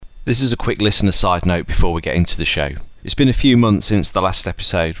This is a quick listener side note before we get into the show. It's been a few months since the last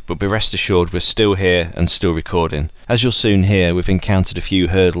episode, but be rest assured we're still here and still recording. As you'll soon hear, we've encountered a few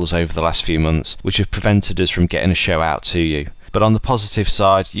hurdles over the last few months, which have prevented us from getting a show out to you. But on the positive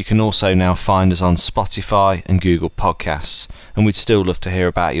side, you can also now find us on Spotify and Google Podcasts, and we'd still love to hear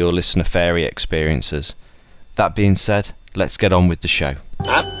about your listener fairy experiences. That being said, let's get on with the show.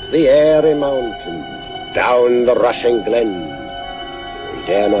 Up the airy mountain, down the rushing glen, we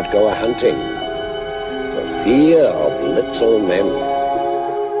dare not go a-hunting, for fear of little men.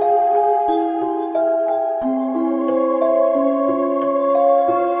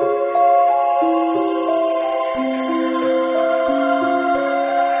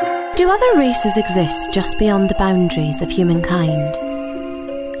 Do other races exist just beyond the boundaries of humankind?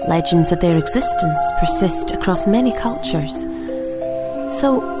 Legends of their existence persist across many cultures.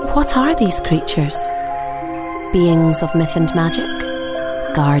 So, what are these creatures? Beings of myth and magic?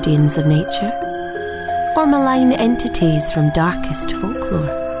 Guardians of nature? Or malign entities from darkest folklore?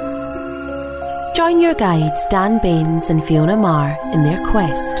 Join your guides Dan Baines and Fiona Marr in their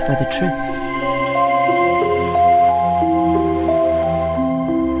quest for the truth.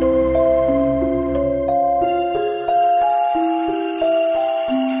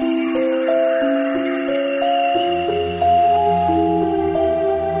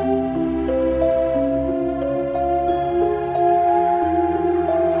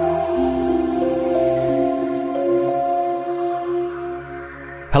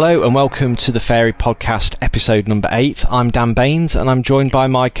 Hello and welcome to the Fairy Podcast, episode number 8. I'm Dan Baines and I'm joined by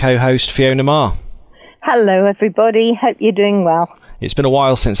my co-host Fiona Marr. Hello everybody, hope you're doing well. It's been a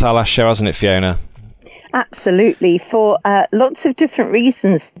while since our last show, hasn't it, Fiona? Absolutely, for lots of different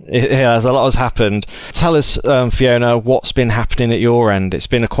reasons. Yes, a lot has happened. Tell us, Fiona, what's been happening at your end. It's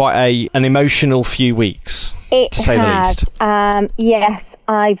been an emotional few weeks. It to say has. The least. Yes,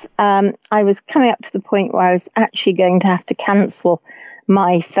 I was coming up to the point where I was actually going to have to cancel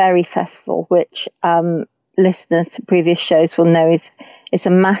my fairy festival, which listeners to previous shows will know is a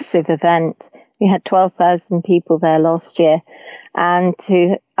massive event. We had 12,000 people there last year, and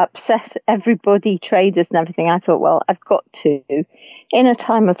to upset everybody, traders and everything, I thought, well, I've got to, in a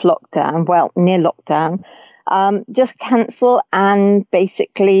time of lockdown, well, near lockdown, just cancel. And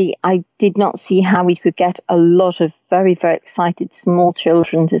basically, I did not see how we could get a lot of very, very excited small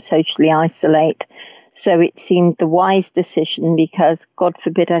children to socially isolate. So it seemed the wise decision, because God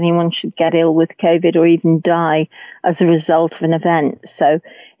forbid anyone should get ill with COVID or even die as a result of an event. So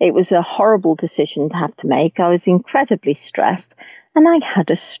it was a horrible decision to have to make. I was incredibly stressed and I had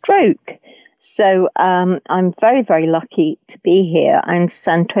a stroke. So I'm very, very lucky to be here. I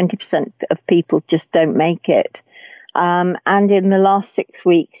understand 20% of people just don't make it. And in the last 6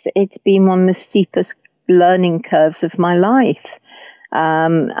 weeks, it's been one of the steepest learning curves of my life.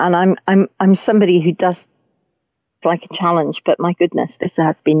 And I'm somebody who does like a challenge, but my goodness, this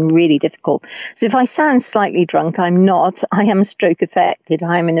has been really difficult. So if I sound slightly drunk, I'm not. I am stroke affected.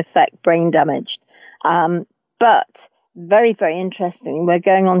 I'm in effect brain damaged. But very, very interesting. We're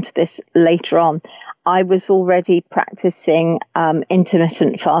going on to this later on. I was already practicing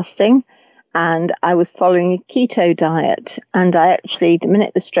intermittent fasting, and I was following a keto diet. And I actually, the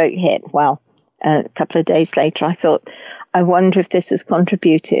minute the stroke hit, a couple of days later, I thought, I wonder if this has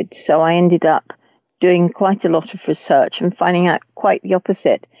contributed. So I ended up doing quite a lot of research and finding out quite the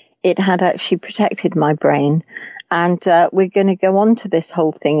opposite. It had actually protected my brain. And we're going to go on to this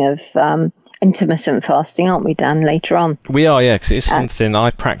whole thing of intermittent fasting, aren't we, Dan, later on? We are, yeah, because it's something I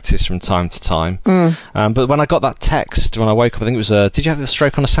practice from time to time. But when I got that text, when I woke up, I think it was, did you have a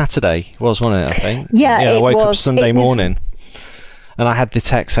stroke on a Saturday? It was, wasn't it, I think? Yeah, I woke up Sunday morning. And I had the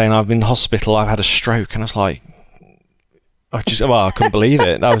text saying, I've been in hospital, I've had a stroke. And I was like, I couldn't believe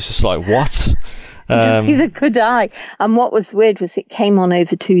it. I was just like, what? Neither could I. And what was weird was it came on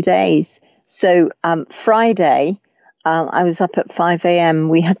over 2 days. So Friday, I was up at 5 a.m.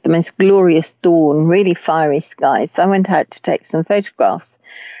 We had the most glorious dawn, really fiery skies. So I went out to take some photographs.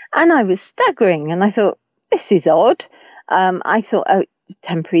 And I was staggering. And I thought, this is odd. I thought,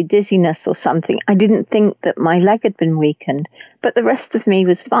 temporary dizziness or something. I didn't think that my leg had been weakened, but the rest of me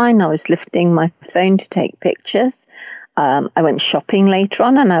was fine. I was lifting my phone to take pictures. I went shopping later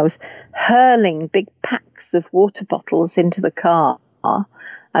on, and I was hurling big packs of water bottles into the car,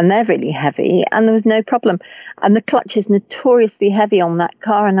 and they're really heavy, and there was no problem. And the clutch is notoriously heavy on that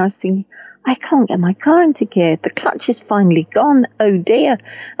car, and I was thinking, I can't get my car into gear. The clutch is finally gone. Oh dear.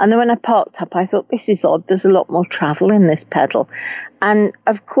 And then when I parked up, I thought, this is odd. There's a lot more travel in this pedal. And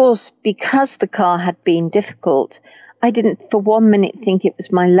of course, because the car had been difficult, I didn't for 1 minute think it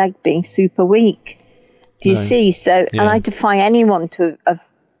was my leg being super weak. Do you see? So, yeah. And I defy anyone to have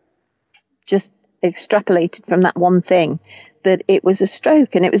just extrapolated from that one thing that it was a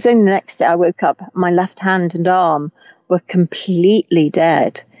stroke. And it was only the next day I woke up, my left hand and arm were completely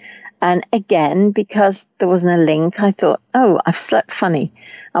dead. And again, because there wasn't a link, I thought, oh, I've slept funny.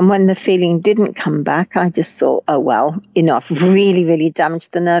 And when the feeling didn't come back, I just thought, oh, well, I've really, really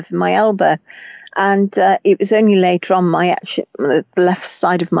damaged the nerve in my elbow. And it was only later on the left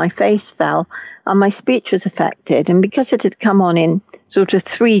side of my face fell and my speech was affected. And because it had come on in sort of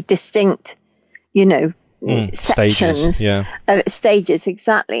 3 distinct, sections, stages,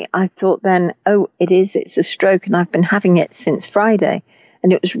 exactly, I thought then, oh, it's a stroke, and I've been having it since Friday.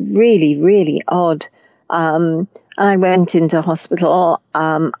 And it was really, really odd. And I went into hospital.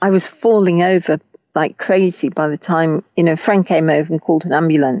 I was falling over like crazy by the time, a friend came over and called an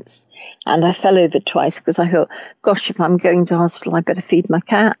ambulance. And I fell over twice because I thought, gosh, if I'm going to hospital, I better feed my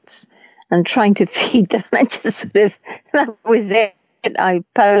cats. And trying to feed them, I just that was it. I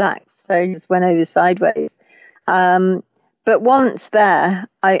poleaxed, so I just went over sideways. But once there,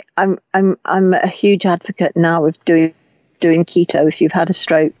 I'm a huge advocate now of doing keto if you've had a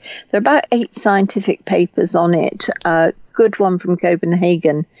stroke. There are about 8 scientific papers on it. A good one from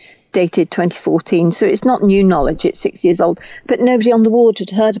Copenhagen, dated 2014. So it's not new knowledge, it's 6 years old. But nobody on the ward had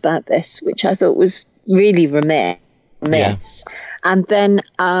heard about this, which I thought was really remiss. Yeah. And then,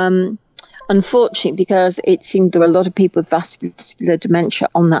 unfortunately, because it seemed there were a lot of people with vascular dementia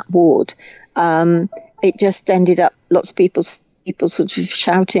on that ward, it just ended up lots of people sort of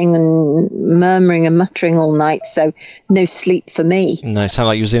shouting and murmuring and muttering all night, so no sleep for me. No, it sounded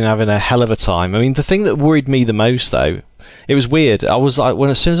like you was having a hell of a time. I mean, the thing that worried me the most, though, it was weird. I was like,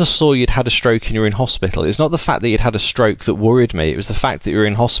 as soon as I saw you'd had a stroke and you were in hospital, it's not the fact that you'd had a stroke that worried me, it was the fact that you were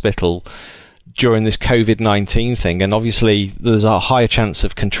in hospital during this COVID-19 thing, and obviously there's a higher chance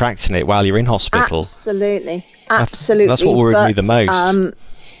of contracting it while you're in hospital. Absolutely. That's what worried me the most.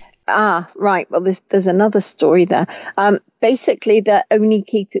 Right. Well, there's another story there. Basically, they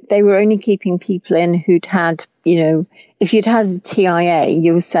were only keeping people in who'd had, if you'd had a TIA,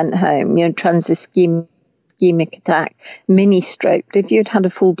 you were sent home, transient ischemic attack, mini stroke. But if you'd had a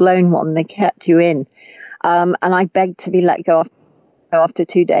full-blown one, they kept you in. And I begged to be let go after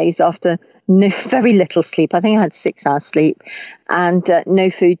 2 days, after very little sleep. I think I had 6 hours sleep and no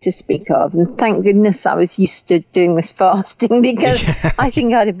food to speak of. And thank goodness I was used to doing this fasting, because I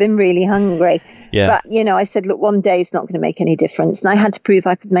think I'd have been really hungry. Yeah. But, I said, look, 1 day is not going to make any difference. And I had to prove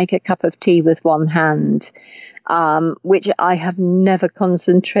I could make a cup of tea with one hand, which I have never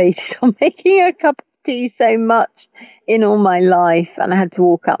concentrated on making a cup of tea so much in all my life. And I had to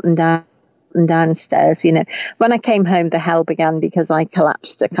walk up and downstairs. When I came home, the hell began, because I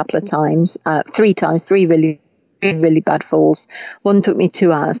collapsed a couple of times, 3 times, 3 really, really bad falls. One took me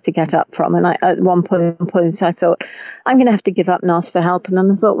 2 hours to get up from, and at one point I thought, I'm going to have to give up and ask for help. And then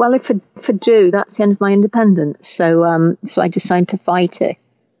I thought, well, if I do, that's the end of my independence. So I decided to fight it.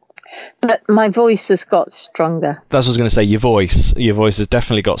 But my voice has got stronger. That's what I was going to say. Your voice has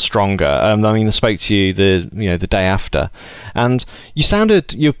definitely got stronger. I spoke to you the day after, and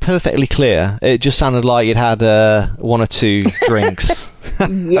you're perfectly clear. It just sounded like you'd had 1 or 2 drinks.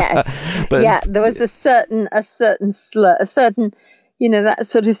 Yes, but there was a certain slur, that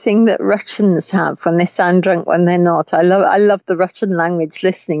sort of thing that Russians have when they sound drunk when they're not. I love the Russian language,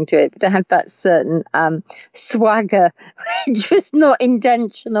 listening to it, but it had that certain swagger, which was not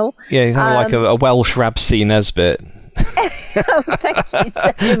intentional. Yeah, you sound like a Welsh Rabsy Nesbitt. Oh, thank you so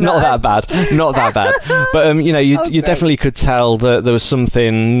much. Not that bad. But you definitely could tell that there was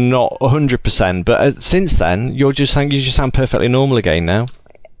something not 100%. But since then, you just sound perfectly normal again now.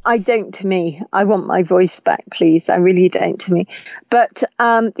 I don't to me. I want my voice back, please. I really don't to me. But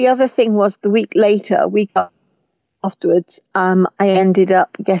the other thing was, a week afterwards, I ended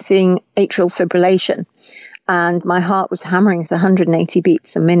up getting atrial fibrillation. And my heart was hammering at 180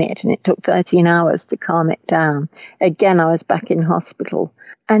 beats a minute, and it took 13 hours to calm it down. Again, I was back in hospital.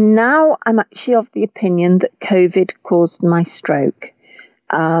 And now I'm actually of the opinion that COVID caused my stroke.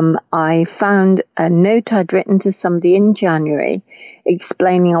 I found a note I'd written to somebody in January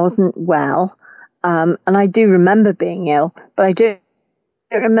explaining I wasn't well. And I do remember being ill, but I don't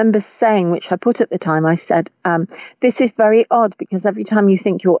remember saying, which I put at the time, I said, this is very odd, because every time you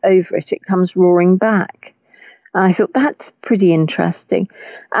think you're over it, it comes roaring back. And I thought, that's pretty interesting.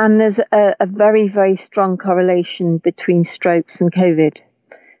 And there's a very, very strong correlation between strokes and COVID.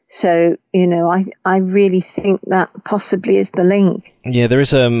 So, I really think that possibly is the link. Yeah,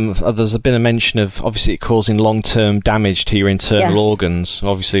 there's been a mention of obviously it causing long-term damage to your internal organs.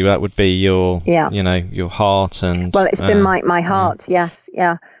 Obviously, that would be your, your heart and. Well, it's been my heart. Yeah. Yes,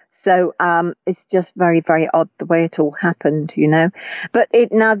 yeah. So it's just very, very odd the way it all happened, But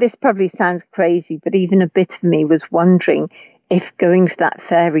now this probably sounds crazy, but even a bit of me was wondering if going to that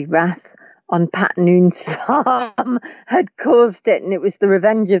fairy wrath on Pat Noon's farm had caused it, and it was the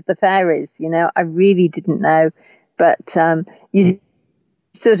revenge of the fairies. I really didn't know, but you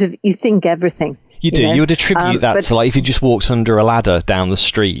think everything. You do. You would attribute that to, like, if you just walked under a ladder down the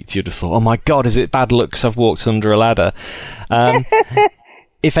street, you'd have thought, oh my God, is it bad luck because I've walked under a ladder?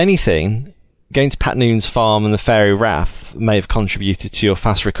 If anything, going to Pat Noon's farm and the fairy wrath may have contributed to your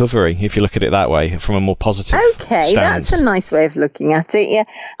fast recovery, if you look at it that way, from a more positive stance. That's a nice way of looking at it, yeah.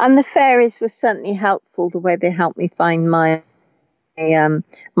 And the fairies were certainly helpful, the way they helped me find my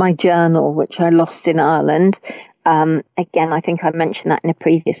journal, which I lost in Ireland. Again, I think I mentioned that in a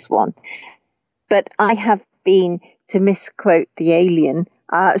previous one. But I have been, to misquote the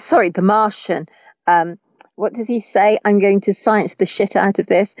Martian, what does he say? I'm going to science the shit out of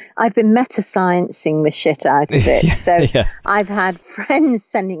this. I've been meta-sciencing the shit out of it. I've had friends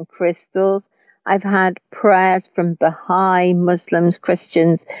sending crystals. I've had prayers from Baha'i, Muslims,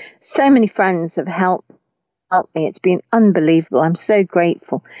 Christians. So many friends have helped me. It's been unbelievable. I'm so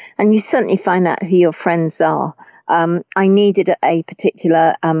grateful. And you certainly find out who your friends are. I needed a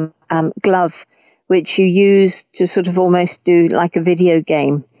particular glove, which you use to sort of almost do like a video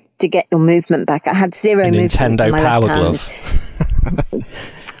game to get your movement back. I had zero movement. Nintendo in my Power Glove.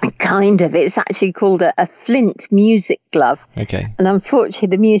 Kind of. It's actually called a Flint music glove. Okay. And unfortunately,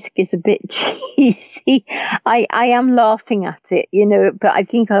 the music is a bit cheesy. I am laughing at it, but I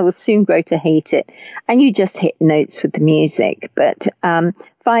think I will soon grow to hate it. And you just hit notes with the music. But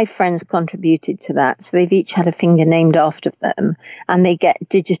 5 friends contributed to that. So they've each had a finger named after them. And they get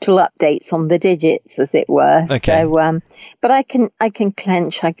digital updates on the digits, as it were. Okay. So, but I can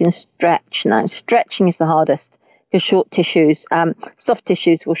clench, I can stretch. Now, stretching is the hardest, because soft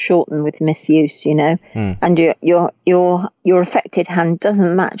tissues will shorten with misuse, and your affected hand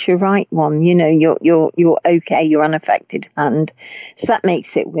doesn't match your right one. You're okay, your unaffected hand. So that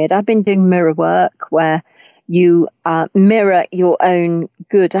makes it weird. I've been doing mirror work where you mirror your own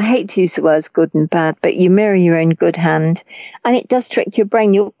good. I hate to use the words good and bad, but you mirror your own good hand, and it does trick your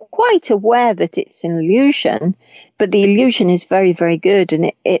brain. You're quite aware that it's an illusion, but the illusion is very, very good,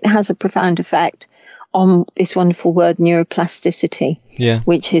 and it has a profound effect on this wonderful word neuroplasticity,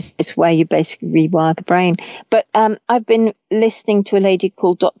 which is where you basically rewire the brain. But I've been listening to a lady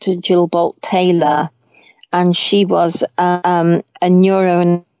called Dr. Jill Bolt Taylor, and she was a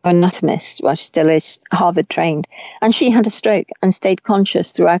neuroanatomist, well, she still is, Harvard trained, and she had a stroke and stayed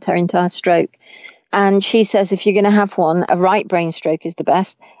conscious throughout her entire stroke. And she says if you're going to have one, a right brain stroke is the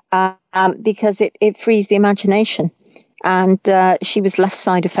best, because it frees the imagination. And she was left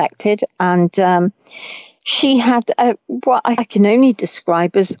side affected, and she had what I can only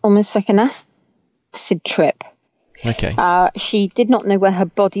describe as almost like an acid trip. Okay. She did not know where her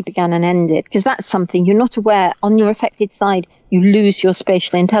body began and ended, because that's something you're not aware. On your affected side, you lose your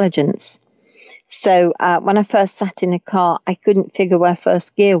spatial intelligence. So when I first sat in a car, I couldn't figure where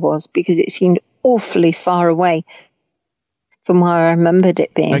first gear was, because it seemed awfully far away from where I remembered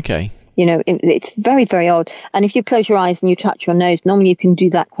it being. Okay. It's very, very odd. And if you close your eyes and you touch your nose, normally you can do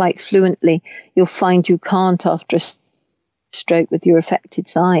that quite fluently. You'll find you can't after a stroke with your affected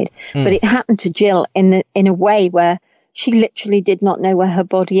side. But it happened to Jill in a way where she literally did not know where her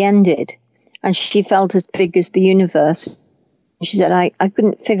body ended. And she felt as big as the universe. She said, I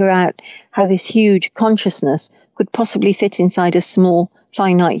couldn't figure out how this huge consciousness could possibly fit inside a small,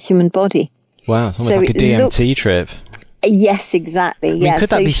 finite human body. Wow, almost like a DMT trip. Yes, exactly. Could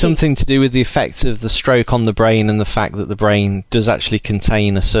that be something to do with the effect of the stroke on the brain and the fact that the brain does actually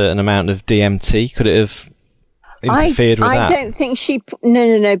contain a certain amount of DMT? Could it have interfered with that? I don't think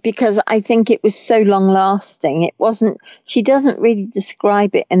no, because I think it was so long lasting. It wasn't, she doesn't really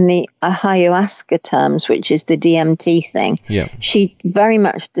describe it in the ayahuasca terms, which is the DMT thing. Yeah. She very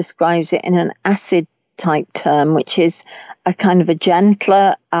much describes it in an acid type term, which is a kind of a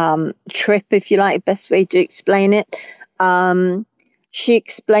gentler trip, if you like, best way to explain it. She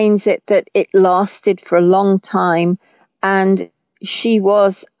explains it that it lasted for a long time, and she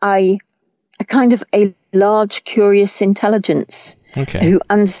was a kind of a large, curious intelligence who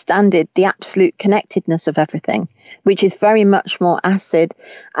understood the absolute connectedness of everything, which is very much more acid.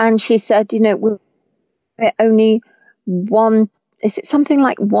 And she said, we're only is it something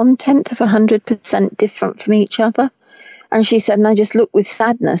like 1/10 of 100% different from each other? And she said, and I just looked with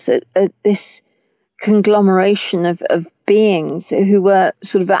sadness at this conglomeration of beings who were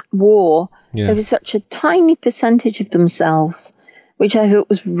sort of at war over such a tiny percentage of themselves, which I thought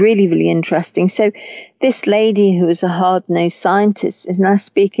was really, really interesting. So this lady who was a hard-nosed scientist is now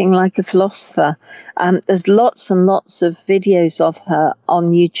speaking like a philosopher. There's lots and lots of videos of her on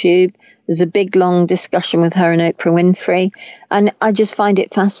YouTube. There's a big, long discussion with her and Oprah Winfrey. And I just find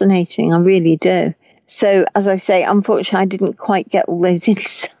it fascinating. I really do. So, as I say, unfortunately, I didn't quite get all those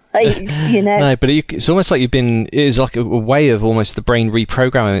insights, you know. No, but it's almost like it is like a way of almost the brain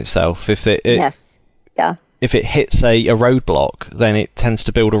reprogramming itself. Yes, yeah. If it hits a roadblock, then it tends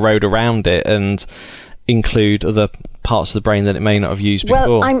to build a road around it and include other parts of the brain that it may not have used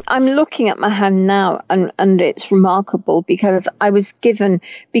before. Well, I'm looking at my hand now, and it's remarkable because I was given,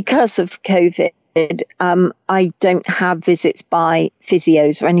 because of COVID, I don't have visits by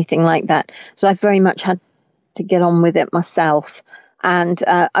physios or anything like that. So I very much had to get on with it myself. And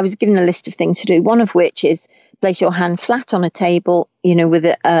I was given a list of things to do, one of which is place your hand flat on a table, you know, with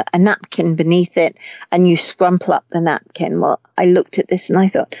a napkin beneath it, and you scrumple up the napkin. Well, I looked at this and I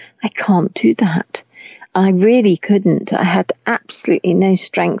thought, I can't do that. I really couldn't. I had absolutely no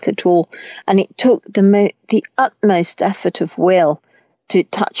strength at all. And it took the utmost effort of will to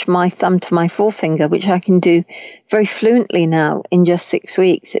touch my thumb to my forefinger, which I can do very fluently now in just 6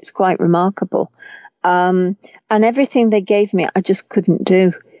 weeks. It's quite remarkable. And everything they gave me, I just couldn't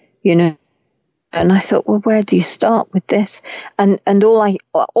do, you know. And I thought, well, where do you start with this? And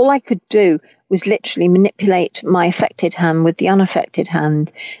all I could do was literally manipulate my affected hand with the unaffected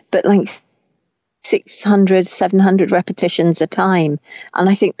hand, but like 600, 700 repetitions a time. And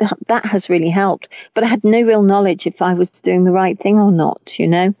I think that has really helped. But I had no real knowledge if I was doing the right thing or not, you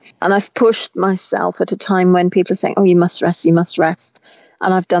know. And I've pushed myself at a time when people are saying, oh, you must rest, you must rest.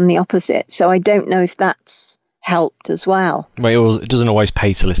 And I've done the opposite. So I don't know if that's helped as well. Well, it doesn't always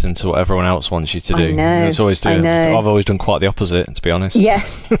pay to listen to what everyone else wants you to do. I know. It's always doing. I've always done quite the opposite, to be honest.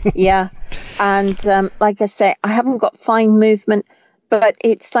 Yes, yeah. And like I say, I haven't got fine movement, but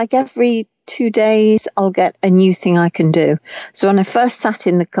it's like every 2 days I'll get a new thing I can do. So when I first sat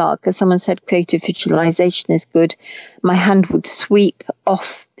in the car, because someone said creative visualization is good, my hand would sweep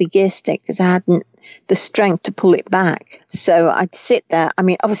off the gear stick because I hadn't the strength to pull it back. So I'd sit there. I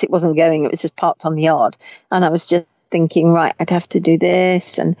mean, obviously it wasn't going, it was just parked on the yard. And I was just thinking, right, I'd have to do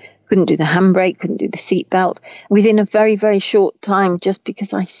this, and couldn't do the handbrake, couldn't do the seatbelt. Within a very, very short time, just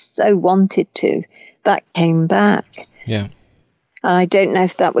because I so wanted to, that came back. Yeah. And I don't know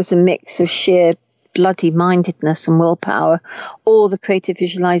if that was a mix of sheer bloody mindedness and willpower, or the creative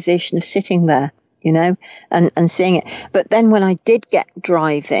visualization of sitting there, you know, and seeing it. But then when I did get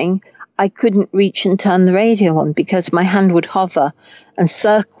driving, I couldn't reach and turn the radio on because my hand would hover and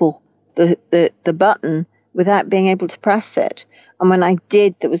circle the button without being able to press it. And when I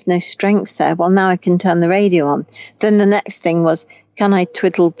did, there was no strength there. Well, now I can turn the radio on. Then the next thing was, can I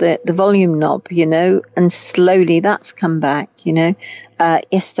twiddle the volume knob, you know? And slowly that's come back, you know.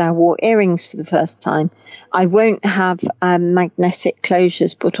 Yesterday I wore earrings for the first time. I won't have magnetic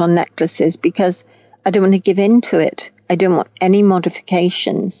closures put on necklaces because I don't want to give in to it. I don't want any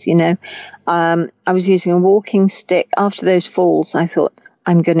modifications, you know. I was using a walking stick. After those falls, I thought,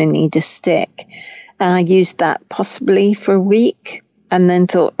 I'm going to need a stick. And I used that possibly for a week and then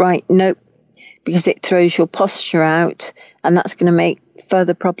thought, right, nope, because it throws your posture out and that's going to make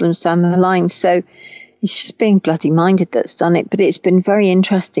further problems down the line. So it's just being bloody minded that's done it. But it's been very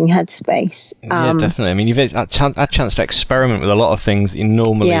interesting headspace. Yeah, definitely. I mean, you've had a chance to experiment with a lot of things that you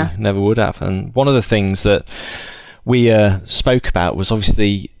normally never would have. And one of the things that we spoke about was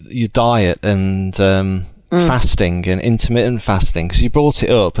obviously your diet and fasting and intermittent fasting, because you brought it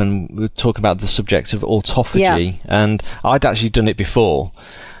up and we were talking about the subject of autophagy, and I'd actually done it before,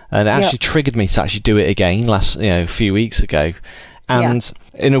 and it actually triggered me to actually do it again a few weeks ago. And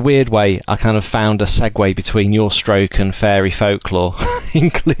in a weird way, I kind of found a segue between your stroke and fairy folklore,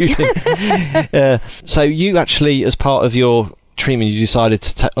 including. So you actually, as part of your treatment, you decided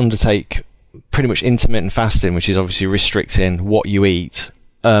to undertake pretty much intermittent fasting, which is obviously restricting what you eat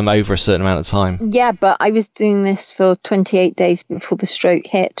over a certain amount of time. Yeah, but I was doing this for 28 days before the stroke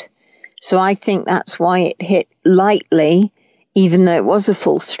hit. So I think that's why it hit lightly, even though it was a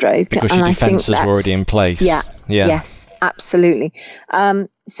full stroke. Because your defences were already in place. Yeah. Yes, absolutely.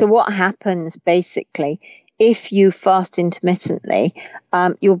 So what happens basically, if you fast intermittently,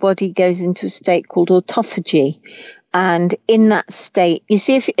 your body goes into a state called autophagy. And in that state, you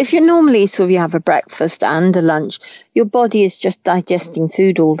see, if you're normally you have a breakfast and a lunch, your body is just digesting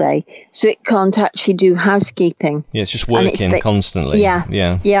food all day. So it can't actually do housekeeping. Yeah, it's just working constantly.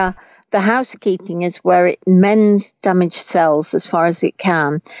 Yeah. the housekeeping is where it mends damaged cells as far as it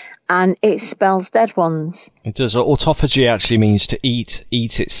can, and it expels dead ones. It does. Autophagy actually means to eat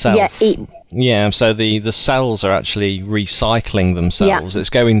itself. Yeah, eat. Yeah, so the cells are actually recycling themselves. It's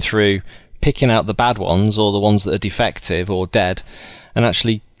going through, picking out the bad ones or the ones that are defective or dead, and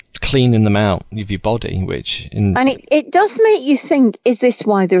actually cleaning them out of your body, and it does make you think, is this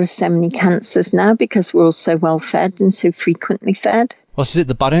why there are so many cancers now? Because we're all so well fed and so frequently fed? Well, is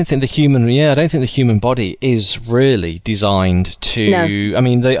it I don't think the human body is really designed to. No. I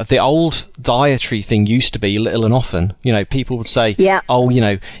mean, the old dietary thing used to be little and often. You know, people would say,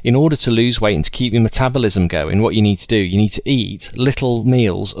 in order to lose weight and to keep your metabolism going, what you need to do, you need to eat little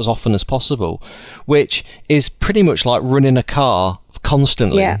meals as often as possible, which is pretty much like running a car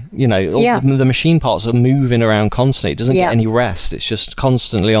constantly. The machine parts are moving around constantly. It doesn't get any rest. It's just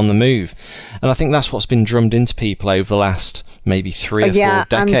constantly on the move. And I think that's what's been drummed into people over the last maybe 3 or 4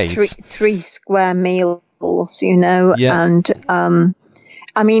 decades. And three square meals, and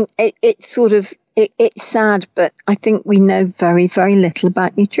I mean, it's sort of, it's sad, but I think we know very, very little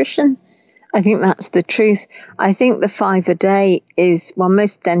about nutrition. I think that's the truth. I think the 5 a day is,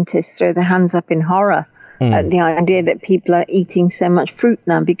 most dentists throw their hands up in horror at the idea that people are eating so much fruit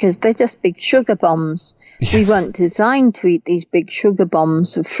now, because they're just big sugar bombs. Yes. We weren't designed to eat these big sugar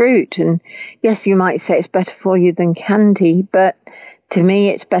bombs of fruit. And yes, you might say it's better for you than candy, but to me,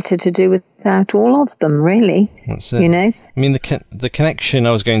 it's better to do without all of them, really. That's it. I mean, the connection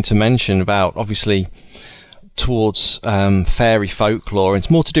I was going to mention about, obviously, towards fairy folklore, and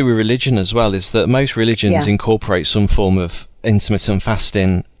it's more to do with religion as well, is that most religions incorporate some form of intermittent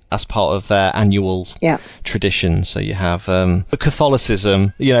fasting as part of their annual tradition. So you have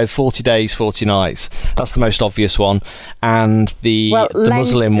Catholicism, 40 days, 40 nights. That's the most obvious one. And the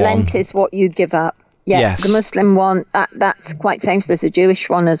Muslim one. Lent is what you give up. Yeah, yes. The Muslim one, that's quite famous. There's a Jewish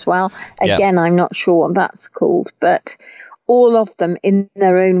one as well. Again, I'm not sure what that's called, but all of them in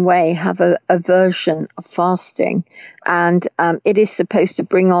their own way have a version of fasting. And it is supposed to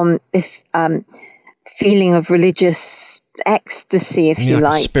bring on this feeling of religious ecstasy, if you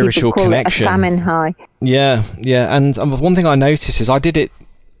like. Spiritual People call connection. It a famine high. Yeah. And one thing I noticed is I did it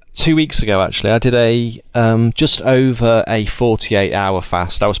 2 weeks ago, actually. I did a just over a 48-hour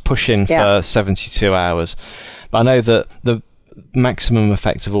fast. I was pushing for 72 hours. But I know that the maximum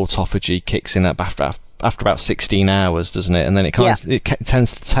effect of autophagy kicks in after about 16 hours, doesn't it? And then it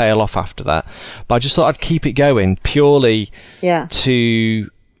tends to tail off after that. But I just thought I'd keep it going purely to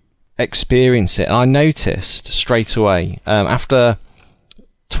experience it. And I noticed straight away, after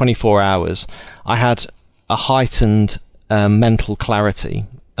 24 hours, I had a heightened mental clarity.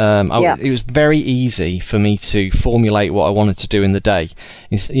 It was very easy for me to formulate what I wanted to do in the day.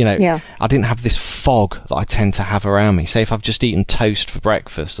 I didn't have this fog that I tend to have around me. Say if I've just eaten toast for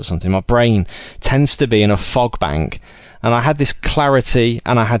breakfast or something, my brain tends to be in a fog bank. And I had this clarity,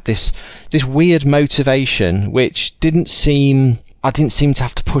 and I had this weird motivation, which I didn't seem to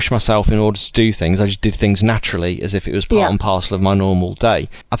have to push myself in order to do things. I just did things naturally, as if it was part and parcel of my normal day.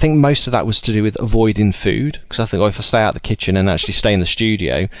 I think most of that was to do with avoiding food, because I think if I stay out of the kitchen and actually stay in the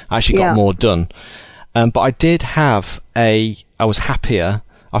studio, I actually got more done. But I did have I was happier.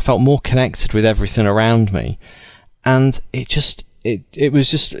 I felt more connected with everything around me. And it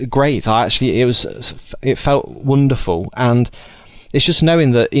was just great. It felt wonderful. And it's just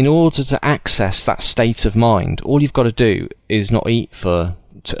knowing that in order to access that state of mind, all you've got to do is not eat for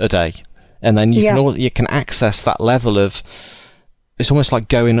a day. And then you can access that level of, it's almost like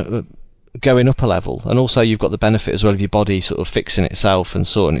going up a level. And also you've got the benefit as well of your body sort of fixing itself and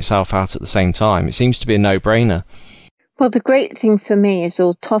sorting itself out at the same time. It seems to be a no-brainer. Well, the great thing for me is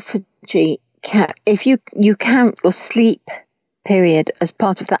autophagy. If you count your sleep period as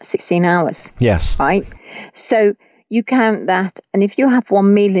part of that 16 hours. Yes. Right? So you count that, and if you have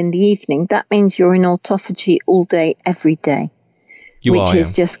one meal in the evening, that means you're in autophagy all day, every day, which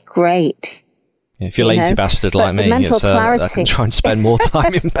is just great. Yeah, if you're a lazy bastard like me, I can try and spend more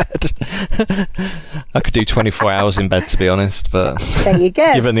time in bed. I could do 24 hours in bed, to be honest, but there you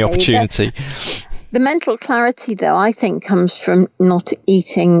go. Given the opportunity. The mental clarity, though, I think comes from not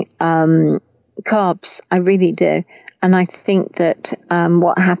eating carbs. I really do. And I think that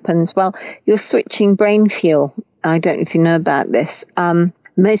what happens, you're switching brain fuel. I don't know if you know about this.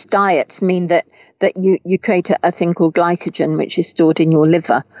 Most diets mean that you create a thing called glycogen, which is stored in your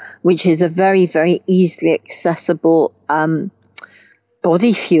liver, which is a very, very easily accessible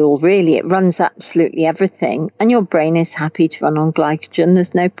body fuel, really. It runs absolutely everything. And your brain is happy to run on glycogen.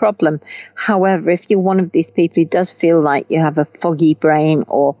 There's no problem. However, if you're one of these people who does feel like you have a foggy brain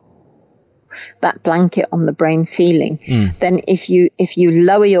or that blanket on the brain feeling, then if you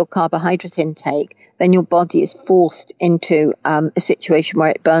lower your carbohydrate intake, then your body is forced into a situation where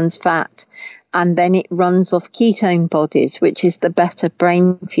it burns fat, and then it runs off ketone bodies, which is the better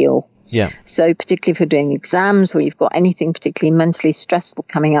brain fuel. Yeah. So particularly if you're doing exams or you've got anything particularly mentally stressful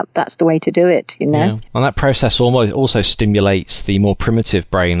coming up, that's the way to do it, you know. Yeah. And that process also stimulates the more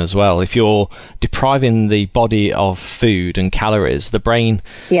primitive brain as well. If you're depriving the body of food and calories, the brain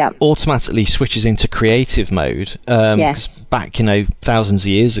automatically switches into creative mode. Yes. Back, thousands of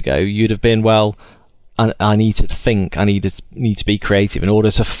years ago, you'd have been, well, I need to think, need to be creative in order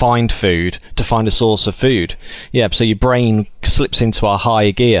to find food, to find a source of food. Yeah, so your brain slips into a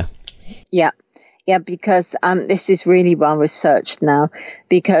higher gear. Yeah, because this is really well researched now.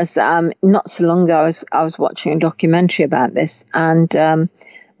 Because not so long ago, I was watching a documentary about this, and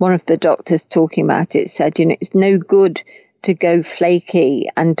one of the doctors talking about it said, it's no good to go flaky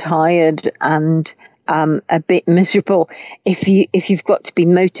and tired and a bit miserable if you've got to be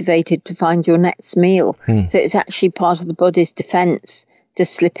motivated to find your next meal. So it's actually part of the body's defense to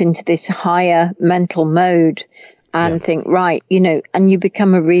slip into this higher mental mode and think, right, and you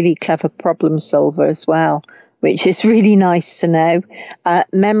become a really clever problem solver as well, which is really nice to know.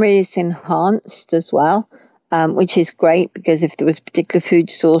 Memory is enhanced as well, which is great, because if there was a particular food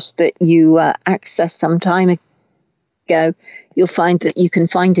source that you accessed some time ago, you'll find that you can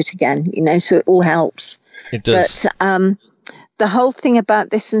find it again, so it all helps. It does. But the whole thing about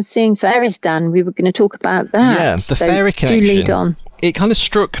this and seeing fairies, Dan, we were going to talk about that. Yeah, the fairy connection. Do lead on. It kind of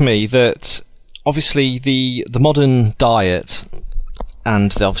struck me that obviously the modern diet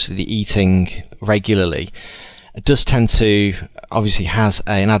and obviously the eating regularly does tend to obviously has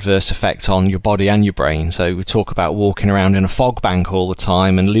an adverse effect on your body and your brain. So we talk about walking around in a fog bank all the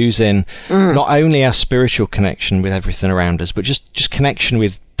time and losing not only our spiritual connection with everything around us, but just connection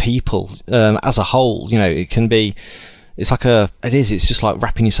with people as a whole. It can be, it's just like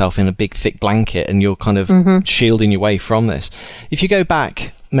wrapping yourself in a big thick blanket and you're kind of shielding your way from this. If you go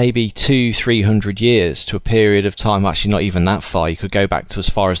back maybe 200-300 years to a period of time, actually not even that far, you could go back to as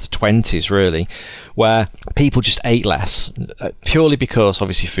far as the 20s really, where people just ate less, purely because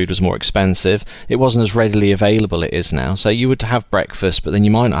obviously food was more expensive. It wasn't as readily available it is now. So you would have breakfast, but then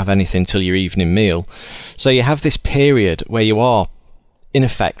you might not have anything till your evening meal. So you have this period where you are in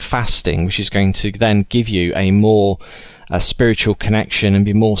effect fasting, which is going to then give you a more spiritual connection and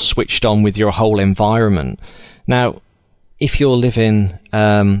be more switched on with your whole environment. Now, if you're living,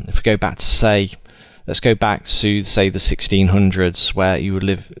 if we go back to let's go back to say the 1600s, where you would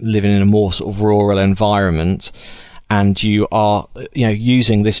living in a more sort of rural environment, and you are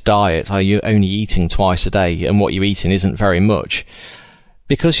using this diet, are you only eating twice a day, and what you're eating isn't very much,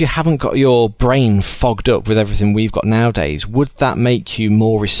 because you haven't got your brain fogged up with everything we've got nowadays. Would that make you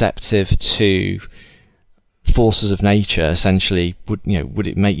more receptive to forces of nature? Essentially, would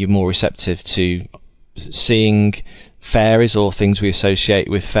it make you more receptive to seeing fairies or things we associate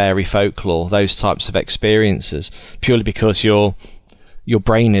with fairy folklore, those types of experiences, purely because your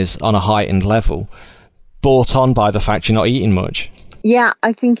brain is on a heightened level, brought on by the fact you're not eating much? Yeah,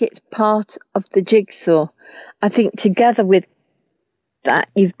 I think it's part of the jigsaw. I think together with that,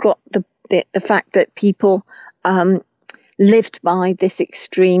 you've got the fact that people lived by this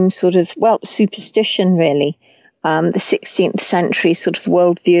extreme sort of, superstition really. The 16th century sort of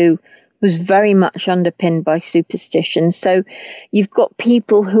worldview was very much underpinned by superstition. So you've got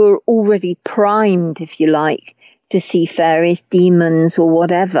people who are already primed, if you like, to see fairies, demons or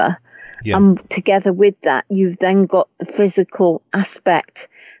whatever. Yeah. Together with that, you've then got the physical aspect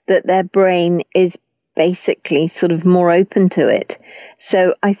that their brain is basically sort of more open to it.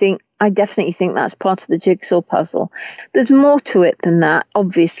 So I definitely think that's part of the jigsaw puzzle. There's more to it than that,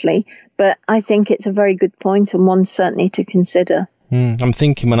 obviously, but I think it's a very good point and one certainly to consider. I'm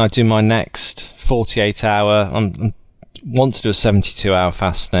thinking when I do my next 48-hour, I want to do a 72-hour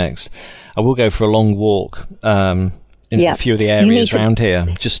fast next, I will go for a long walk in a few of the areas around here,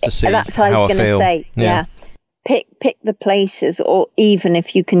 just to see how I feel. That's what I was going to say, yeah. Pick the places, or even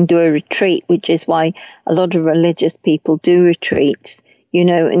if you can do a retreat, which is why a lot of religious people do retreats,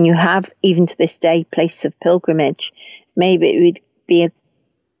 and you have, even to this day, places of pilgrimage. Maybe it would be a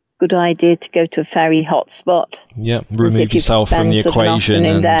good idea to go to a fairy hotspot. Yeah, remove yourself from the equation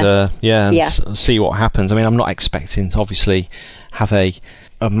and see what happens. I mean, I'm not expecting to obviously have a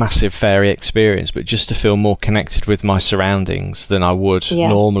massive fairy experience, but just to feel more connected with my surroundings than I would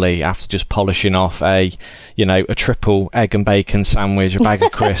normally after just polishing off a triple egg and bacon sandwich, a bag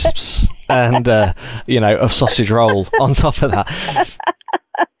of crisps, and a sausage roll on top of that.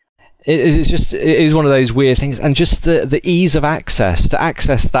 It is one of those weird things, and just the ease of access to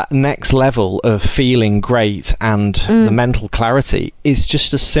access that next level of feeling great and the mental clarity is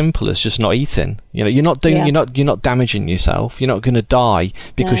just as simple as just not eating. You know, you're not damaging yourself. You're not going to die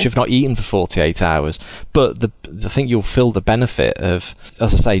because you've not eaten for 48 hours. But I think you'll feel the benefit of,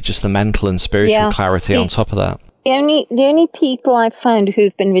 as I say, just the mental and spiritual clarity on top of that. The only people I've found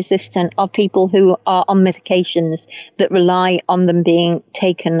who've been resistant are people who are on medications that rely on them being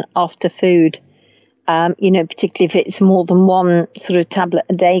taken after food. Particularly if it's more than one sort of tablet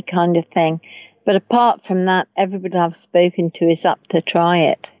a day kind of thing. But apart from that, everybody I've spoken to is up to try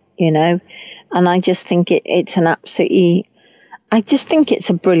it, and I just think it's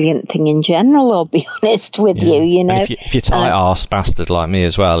a brilliant thing in general, I'll be honest with you, And if you're tight-arsed bastard like me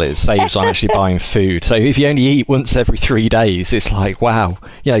as well, it saves on actually buying food. So if you only eat once every 3 days, it's like, wow,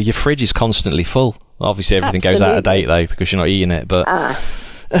 your fridge is constantly full. Obviously, everything goes out of date, though, because you're not eating it. But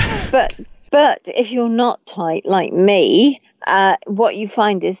but if you're not tight like me, what you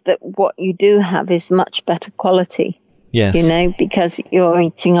find is that what you do have is much better quality. Yes. Because you're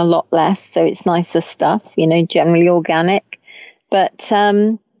eating a lot less, so it's nicer stuff, generally organic. But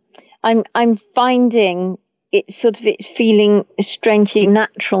I'm finding it's feeling strangely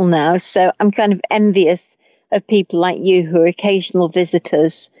natural now. So I'm kind of envious of people like you who are occasional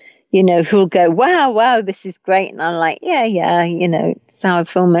visitors, who'll go, wow, this is great. And I'm like, yeah, it's how I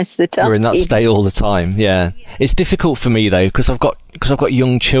feel most of the time. We're in that state all the time. Yeah. It's difficult for me though, because I've got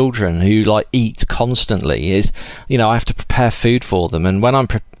young children who eat constantly. I have to prepare food for them. And when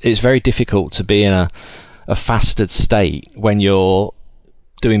it's very difficult to be in a fasted state when you're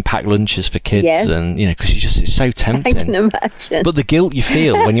doing packed lunches for kids, and because it's so tempting. I can imagine. But the guilt you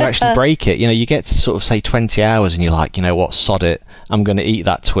feel when you actually break it, you get to sort of say 20 hours and you're like, what, sod it, I'm going to eat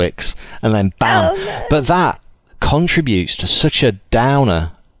that Twix, and then bam. Oh, no. But that contributes to such a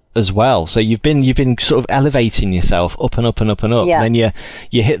downer as well. So you've been sort of elevating yourself up and up and up and up. Yeah. And then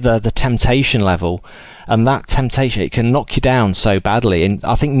you hit the temptation level, and that temptation, it can knock you down so badly. And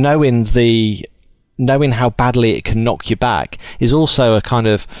I think knowing how badly it can knock you back is also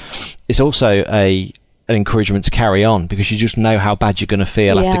an encouragement to carry on, because you just know how bad you're going to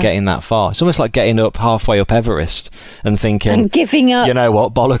feel after getting that far. It's almost like getting up halfway up Everest and thinking, and giving up. You know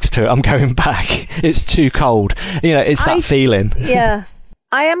what, bollocks to it, I'm going back. It's too cold. It's that feeling. Yeah.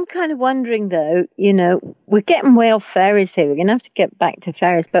 I am kind of wondering, though, we're getting way off fairies here. We're going to have to get back to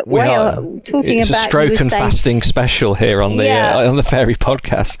fairies. But it's a stroke and fasting special here on the Fairy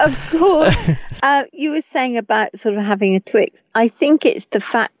Podcast. Of course. You were saying about sort of having a Twix. I think it's the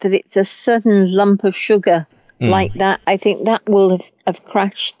fact that it's a sudden lump of sugar like that. I think that will have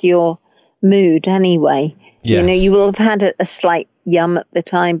crashed your mood anyway. Yes. You will have had a slight yum at the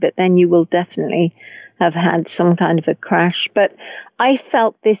time, but then you will definitely have had some kind of a crash. But I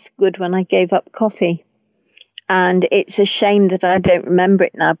felt this good when I gave up coffee. And it's a shame that I don't remember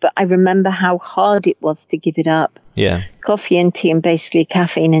it now, but I remember how hard it was to give it up. Yeah. Coffee and tea and basically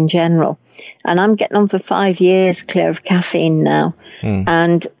caffeine in general. And I'm getting on for 5 years clear of caffeine now.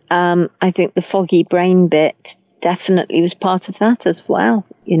 And I think the foggy brain bit definitely was part of that as well,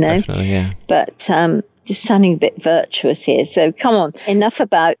 Definitely, yeah. But just sounding a bit virtuous here. So come on, enough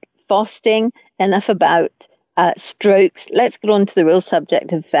about fasting, enough about strokes. Let's get on to the real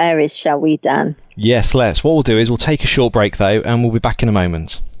subject of fairies, shall we, Dan? Yes, let's. What we'll do is we'll take a short break, though, and we'll be back in a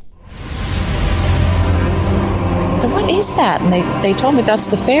moment. So what is that? And they told me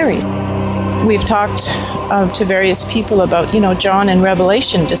that's the fairy. We've talked to various people about, John in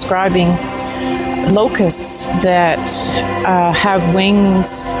Revelation describing locusts that have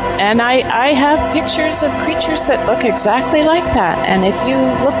wings, and I have pictures of creatures that look exactly like that. And if you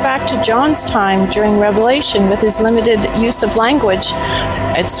look back to John's time during Revelation with his limited use of language,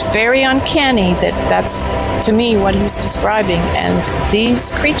 it's very uncanny that's to me what he's describing, and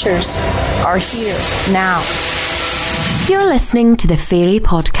these creatures are here now. You're listening to the Fairy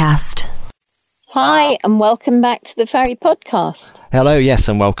Podcast. Hi, and welcome back to the Fairy Podcast. Hello, yes,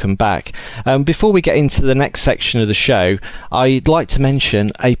 and welcome back. Before we get into the next section of the show, I'd like to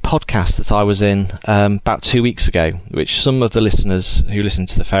mention a podcast that I was in about 2 weeks ago, which some of the listeners who listen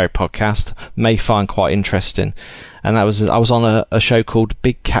to the Fairy Podcast may find quite interesting. And I was on a show called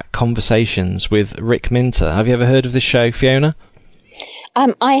Big Cat Conversations with Rick Minter. Have you ever heard of this show, Fiona?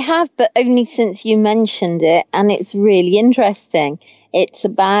 I have, but only since you mentioned it, and it's really interesting. It's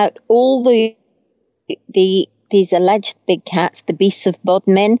about all these alleged big cats, the beasts of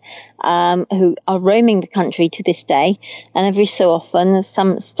Bodmin, who are roaming the country to this day. And every so often, there's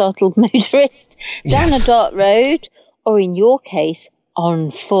some startled motorist down a dark road, or in your case,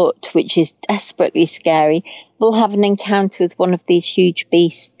 on foot, which is desperately scary, will have an encounter with one of these huge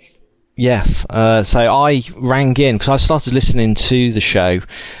beasts. Yes. So I rang in because I started listening to the show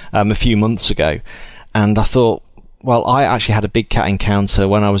a few months ago, and I thought, well, I actually had a big cat encounter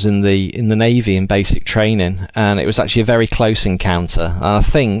when I was in the Navy in basic training, and it was actually a very close encounter. And I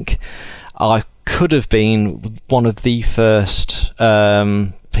think I could have been one of the first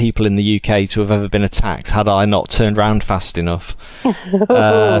people in the UK to have ever been attacked had I not turned round fast enough.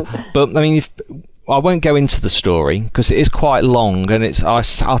 But I mean, I won't go into the story because it is quite long, and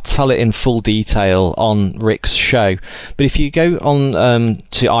I'll tell it in full detail on Rick's show. But if you go on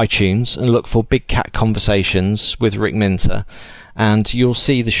to iTunes and look for Big Cat Conversations with Rick Minter, and you'll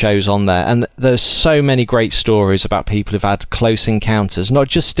see the shows on there. And there's so many great stories about people who've had close encounters, not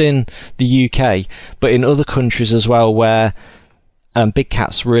just in the UK, but in other countries as well, where big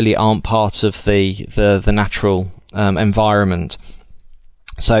cats really aren't part of the natural environment.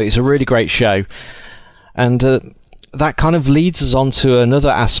 So it's a really great show. And that kind of leads us on to another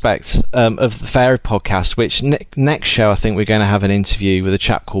aspect of the Fairy podcast, which next show I think we're going to have an interview with a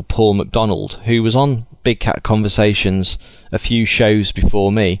chap called Paul McDonald, who was on Big Cat Conversations a few shows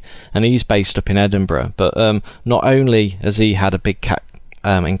before me, and he's based up in Edinburgh. But not only has he had a big cat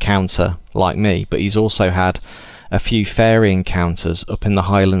encounter like me, but he's also had a few fairy encounters up in the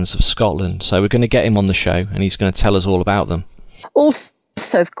Highlands of Scotland. So we're going to get him on the show, and he's going to tell us all about them. Also,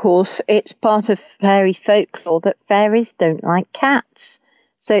 of course, it's part of fairy folklore that fairies don't like cats.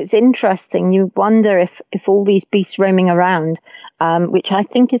 So it's interesting. You wonder if all these beasts roaming around, which I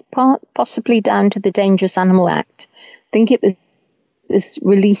think is possibly down to the Dangerous Animal Act. I think it was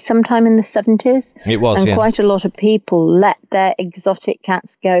released sometime in the 70s. It was, and yeah. Quite a lot of people let their exotic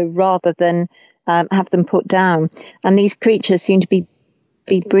cats go rather than have them put down. And these creatures seem to be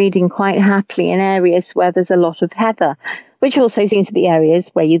breeding quite happily in areas where there's a lot of heather, which also seems to be areas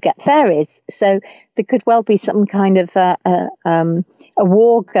where you get fairies. So there could well be some kind of a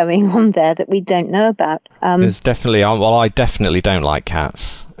war going on there that we don't know about. There's definitely, well, I definitely don't like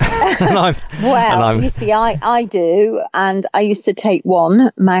cats. You see, I do, and I used to take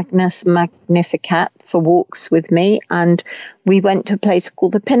one, Magnus Magnificat, for walks with me, and we went to a place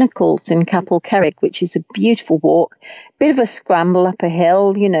called the Pinnacles in Capel Cerrig, which is a beautiful walk, bit of a scramble up a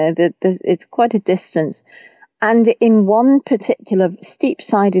hill, it's quite a distance. And in one particular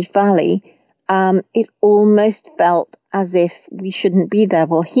steep-sided valley, it almost felt as if we shouldn't be there.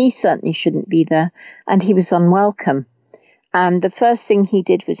 Well, he certainly shouldn't be there, and he was unwelcome. And the first thing he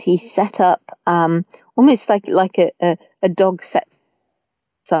did was he set up, almost like a dog sets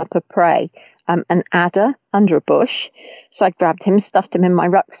up a prey, an adder under a bush. So I grabbed him, stuffed him in my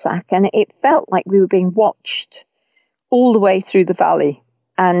rucksack, and it felt like we were being watched all the way through the valley.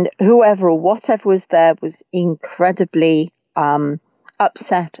 And whoever or whatever was there was incredibly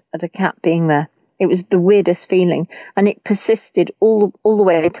upset at a cat being there. It was the weirdest feeling, and it persisted all the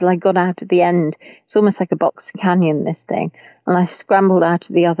way till I got out at the end. It's almost like a box canyon, this thing. And I scrambled out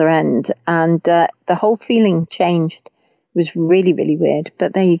to the other end, and the whole feeling changed. It was really, really weird.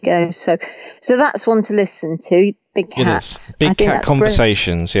 But there you go. So that's one to listen to. Big cats. Big Cat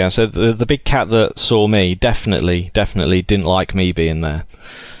Conversations. Brilliant. Yeah. So the big cat that saw me definitely didn't like me being there.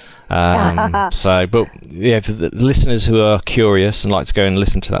 But yeah, for the listeners who are curious and like to go and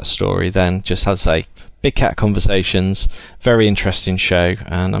listen to that story, then just as I say, Big Cat Conversations, very interesting show,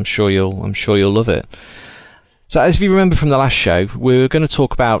 and I'm sure you'll love it. So, as you remember from the last show, we were going to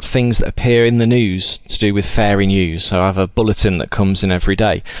talk about things that appear in the news to do with fairy news. So I have a bulletin that comes in every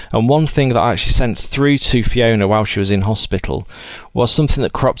day, and one thing that I actually sent through to Fiona while she was in hospital was something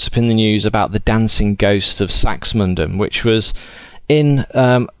that cropped up in the news about the dancing ghost of Saxmundham, which was in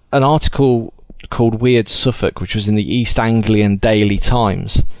an article called Weird Suffolk, which was in the East Anglian Daily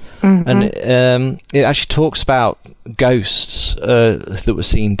Times. Mm-hmm. And it actually talks about ghosts that were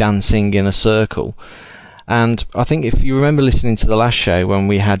seen dancing in a circle. And I think if you remember listening to the last show when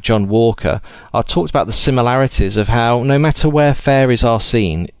we had John Walker, I talked about the similarities of how no matter where fairies are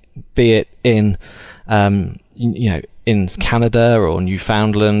seen, be it in in Canada or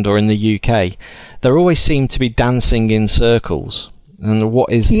Newfoundland or in the UK, they always seem to be dancing in circles. And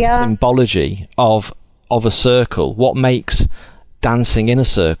what is the symbology of a circle? What makes dancing in a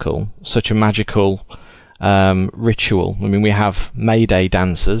circle such a magical ritual? I mean, we have May Day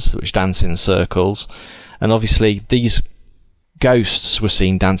dancers which dance in circles, and obviously these ghosts were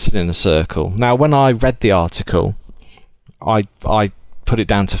seen dancing in a circle. Now, when I read the article, I put it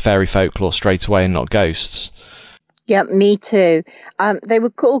down to fairy folklore straight away and not ghosts. Yeah, me too. They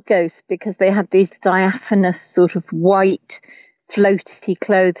were called ghosts because they had these diaphanous sort of white floaty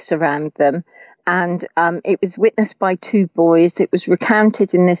clothes around them, and it was witnessed by two boys. It was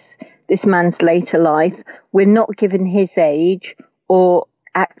recounted in this man's later life. We're not given his age or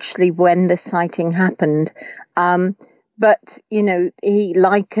actually when the sighting happened. But, you know, he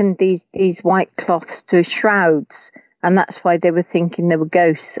likened these white cloths to shrouds, and that's why they were thinking they were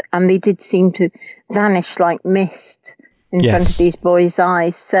ghosts. And they did seem to vanish like mist in front of these boys'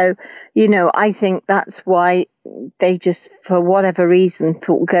 eyes. So, you know, I think that's why they just, for whatever reason,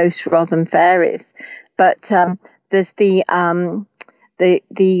 thought ghosts rather than fairies. But there's the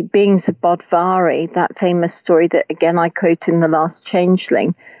beings of Bodvari, that famous story that, again, I quote in The Last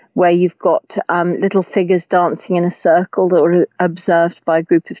Changeling, where you've got little figures dancing in a circle that were observed by a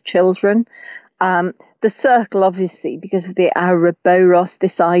group of children. The circle, obviously, because of the Ouroboros,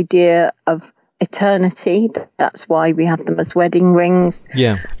 this idea of eternity, that's why we have them as wedding rings.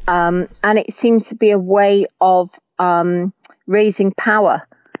 Yeah. And it seems to be a way of raising power.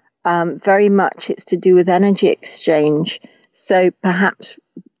 Very much it's to do with energy exchange. So perhaps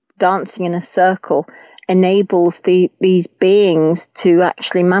dancing in a circle enables these beings to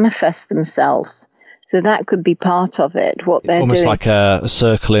actually manifest themselves. So that could be part of it, what they're almost doing. Almost like a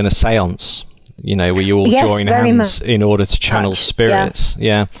circle in a seance, you know, where you all join hands in order to channel spirits.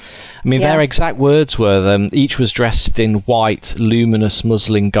 Yeah. I mean, their exact words were, each was dressed in white, luminous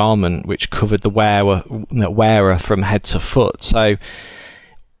muslin garment, which covered the wearer from head to foot. So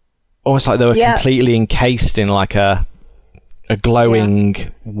almost like they were completely encased in like a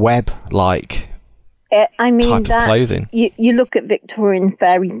glowing web-like type of clothing. You look at Victorian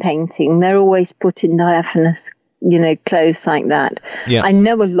fairy painting, they're always put in diaphanous, you know, clothes like that. Yeah. I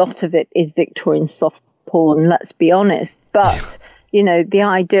know a lot of it is Victorian soft porn, let's be honest, but you know, the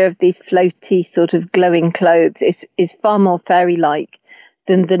idea of these floaty sort of glowing clothes is far more fairy-like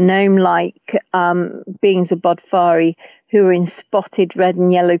than the gnome-like beings of Bodvari who are in spotted red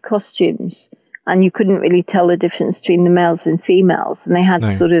and yellow costumes. And you couldn't really tell the difference between the males and females. And they had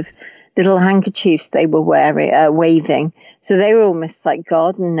sort of little handkerchiefs they were waving. So they were almost like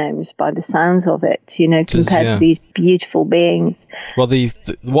garden gnomes by the sounds of it, you know, compared to these beautiful beings. Well,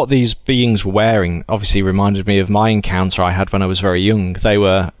 what these beings were wearing obviously reminded me of my encounter I had when I was very young. They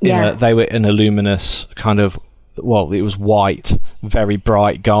were in a luminous kind of, well, it was white, very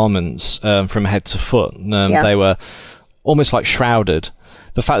bright garments from head to foot. They were almost like shrouded.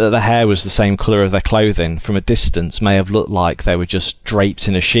 The fact that the hair was the same colour of their clothing from a distance may have looked like they were just draped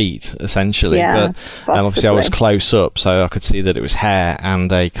in a sheet, essentially. Yeah, but obviously I was close up, so I could see that it was hair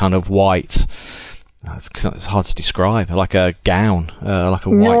and a kind of white... It's hard to describe, like a gown, like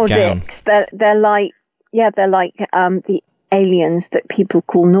a white gown. Nordics, they're like the aliens that people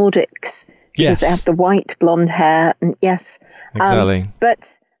call Nordics, because they have the white blonde hair. And exactly.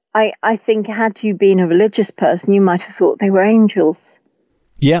 But I think had you been a religious person, you might have thought they were angels.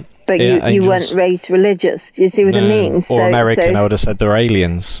 Yeah. But you weren't raised religious. Do you see what I mean? Or American, I would have said they're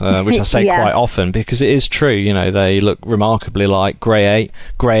aliens, which I say quite often, because it is true, you know, they look remarkably like grey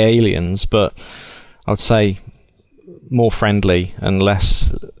aliens, but I would say more friendly and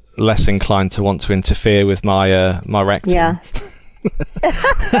less inclined to want to interfere with my rectum. Yeah.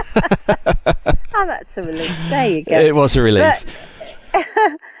 Oh, that's a relief. There you go. It was a relief.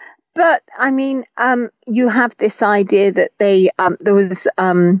 But I mean, you have this idea that there was.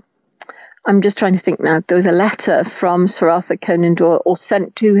 I'm just trying to think now. There was a letter from Sir Arthur Conan Doyle, or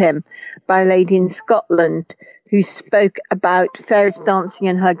sent to him by a lady in Scotland, who spoke about fairies dancing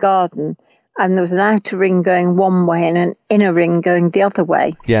in her garden, and there was an outer ring going one way and an inner ring going the other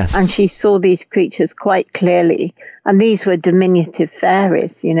way. Yes. And she saw these creatures quite clearly, and these were diminutive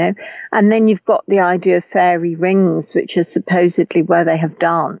fairies, you know. And then you've got the idea of fairy rings, which is supposedly where they have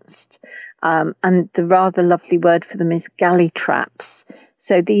danced. And the rather lovely word for them is galley traps.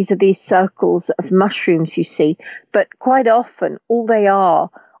 So these are these circles of mushrooms you see, but quite often all they are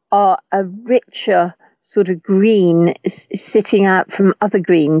a richer sort of green sitting out from other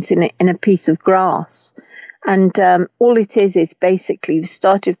greens in a piece of grass. And all it is basically you've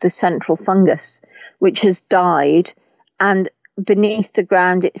started with the central fungus, which has died, and beneath the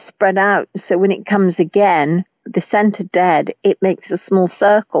ground it's spread out. So when it comes again, the centre dead, it makes a small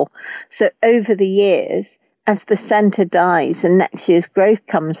circle. So over the years, as the centre dies and next year's growth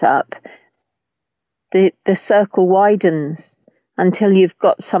comes up, the circle widens until you've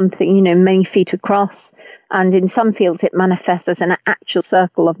got something, you know, many feet across. And in some fields it manifests as an actual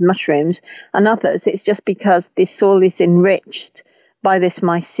circle of mushrooms, and others it's just because the soil is enriched by this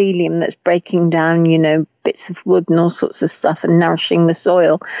mycelium that's breaking down, you know, bits of wood and all sorts of stuff and nourishing the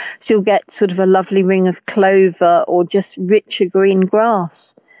soil. So you'll get sort of a lovely ring of clover or just richer green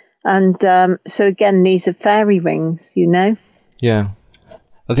grass. And so again, these are fairy rings, you know? Yeah.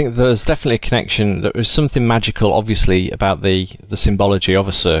 I think there's definitely a connection. There was something magical, obviously, about the symbology of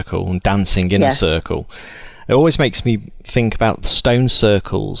a circle and dancing in a circle. It always makes me think about the stone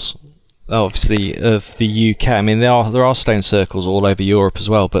circles, obviously, of the UK. I mean, there are stone circles all over Europe as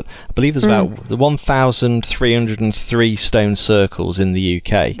well, but I believe there's about the 1,303 stone circles in the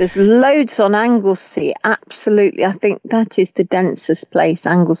UK. There's loads on Anglesey, absolutely. I think that is the densest place,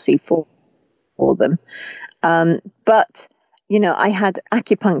 Anglesey, for them. But, you know, I had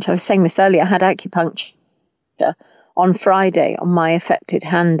acupuncture. I was saying this earlier. I had acupuncture on Friday on my affected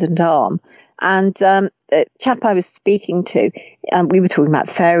hand and arm. And the chap I was speaking to, we were talking about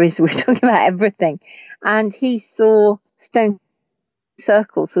fairies, we were talking about everything. And he saw stone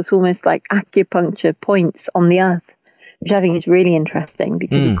circles as almost like acupuncture points on the earth, which I think is really interesting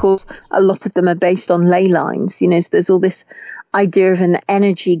because, of course, a lot of them are based on ley lines. You know, so there's all this idea of an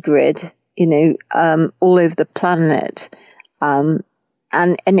energy grid, you know, all over the planet.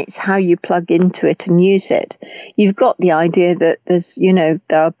 And it's how you plug into it and use it. You've got the idea that there's, you know,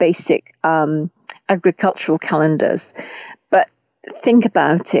 there are basic agricultural calendars. But think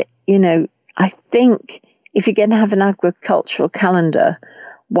about it, you know, I think if you're going to have an agricultural calendar,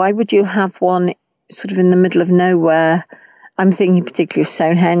 why would you have one sort of in the middle of nowhere? I'm thinking particularly of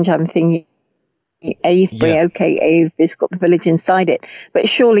Stonehenge. I'm thinking Avebury, okay, Avebury's got the village inside it, but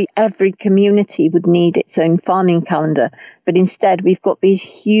surely every community would need its own farming calendar. But instead, we've got these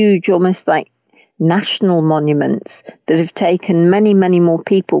huge, almost like national monuments that have taken many, many more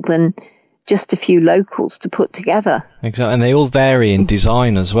people than just a few locals to put together. Exactly, and they all vary in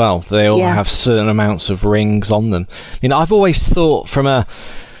design as well. They all have certain amounts of rings on them. You know, I've always thought from a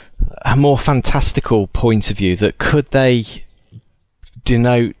more fantastical point of view that could they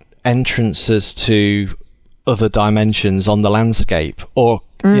denote entrances to other dimensions on the landscape, or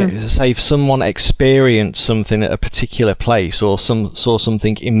say if someone experienced something at a particular place or saw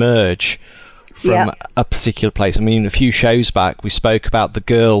something emerge from a particular place. I mean, a few shows back we spoke about the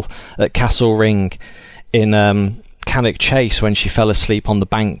girl at Castle Ring in Cannock Chase when she fell asleep on the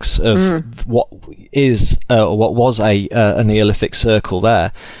banks of what was a Neolithic circle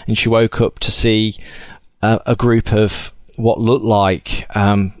there, and she woke up to see a group of what looked like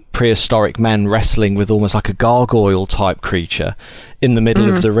prehistoric men wrestling with almost like a gargoyle type creature in the middle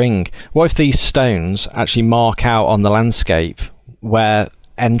of the ring. What if these stones actually mark out on the landscape where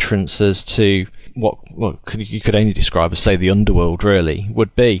entrances to what you could only describe as, say, the underworld really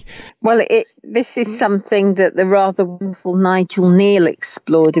would be? Well, this is something that the rather wonderful Nigel Neal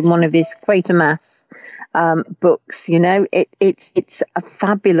explored in one of his Quatermass books. You know, it's a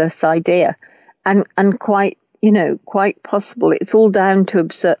fabulous idea and quite, you know, quite possible. It's all down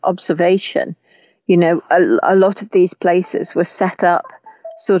to observation. You know, a lot of these places were set up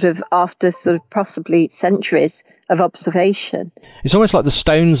sort of after sort of possibly centuries of observation. It's almost like the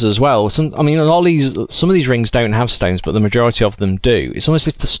stones as well. Some of these rings don't have stones, but the majority of them do. It's almost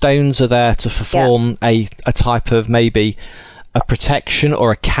as if the stones are there to perform a type of maybe a protection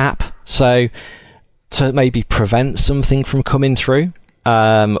or a cap, so to maybe prevent something from coming through.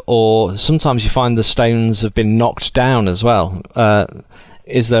 Or sometimes you find the stones have been knocked down as well.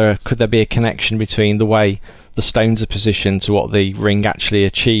 Could there be a connection between the way the stones are positioned to what the ring actually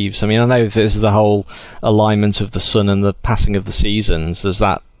achieves? I mean, I know there's the whole alignment of the sun and the passing of the seasons. There's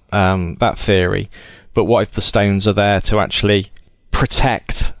that theory, but what if the stones are there to actually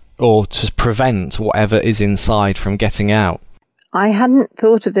protect or to prevent whatever is inside from getting out? I hadn't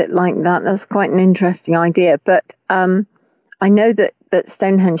thought of it like that. That's quite an interesting idea, but I know that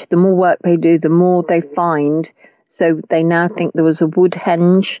Stonehenge, the more work they do, the more they find. So they now think there was a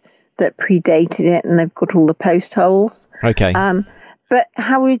Woodhenge that predated it, and they've got all the post holes. Okay. But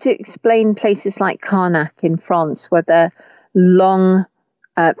how would you explain places like Carnac in France, where they're long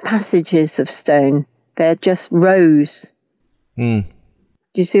passages of stone? They're just rows. Do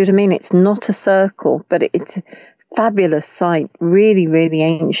you see what I mean? It's not a circle, but it's a fabulous site, really, really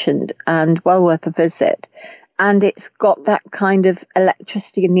ancient and well worth a visit. And it's got that kind of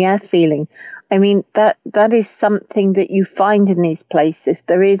electricity in the air feeling. I mean, that is something that you find in these places.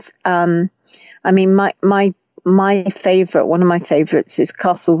 There is, my favourite, one of my favourites is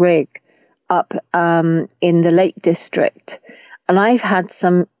Castle Rig up in the Lake District. And I've had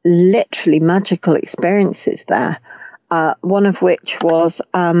some literally magical experiences there. One of which was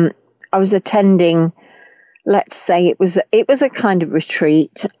I was attending, let's say it was a kind of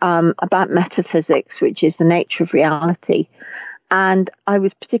retreat about metaphysics, which is the nature of reality. And I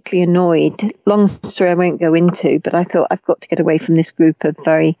was particularly annoyed. Long story I won't go into, but I thought I've got to get away from this group of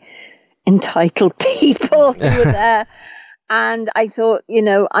very entitled people who were there. And I thought,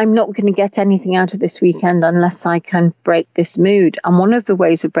 I'm not going to get anything out of this weekend unless I can break this mood. And one of the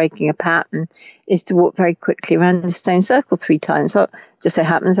ways of breaking a pattern is to walk very quickly around the stone circle 3 times. So just so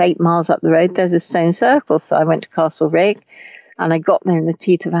happens 8 miles up the road, there's a stone circle. So I went to Castle Rig and I got there in the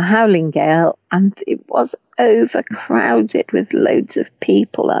teeth of a howling gale, and it was overcrowded with loads of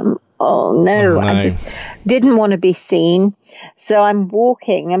people. Oh no, I just didn't want to be seen. So I'm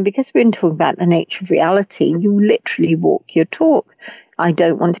walking, and because we've been talking about the nature of reality, you literally walk your talk. I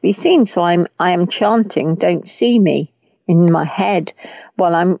don't want to be seen, so I am chanting, "Don't see me," in my head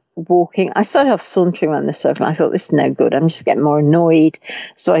while I'm walking. I started off sauntering around the circle. I thought, this is no good. I'm just getting more annoyed.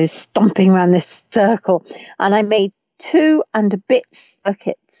 So I was stomping around this circle, and I made 2 and a bit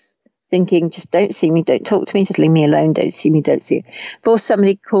circuits, thinking, just don't see me, don't talk to me, just leave me alone, don't see me, don't see me. Before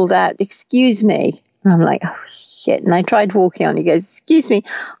somebody called out, "Excuse me." And I'm like, oh, shit. And I tried walking on. He goes, "Excuse me,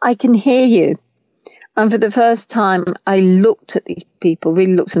 I can hear you." And for the first time, I looked at these people,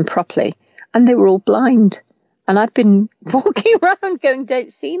 really looked at them properly, and they were all blind. And I've been walking around going,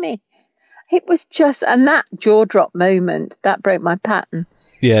 "Don't see me." It was just, and that jaw drop moment, that broke my pattern.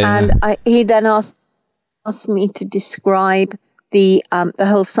 And he then asked me to describe the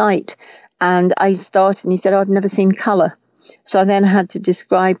whole site, and I started, and he said, "Oh, I've never seen colour." So I then had to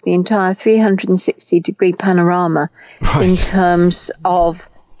describe the entire 360-degree panorama in terms of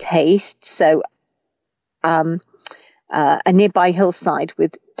taste. So a nearby hillside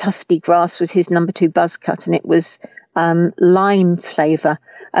with tufty grass was his number 2 buzz cut, and it was lime flavour.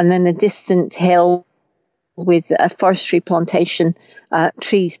 And then a distant hill with a forestry plantation,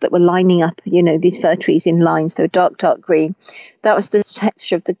 trees that were lining up, these fir trees in lines. They were dark, dark green. That was the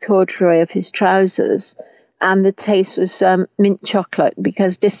texture of the corduroy of his trousers. And the taste was mint chocolate,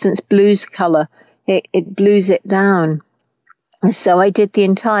 because distance blues colour. It blues it down. So I did the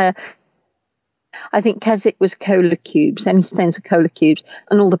entire, I think Keswick was cola cubes, any stones were cola cubes,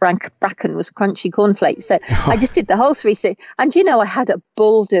 and all the bracken was crunchy cornflakes. So I just did the whole 360. And I had a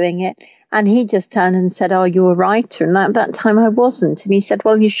bull doing it. And he just turned and said, "Oh, you're a writer." And at that time I wasn't. And he said,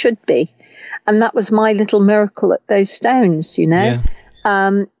 "Well, you should be." And that was my little miracle at those stones, Yeah.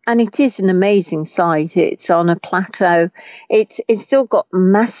 And it is an amazing site. It's on a plateau. It's still got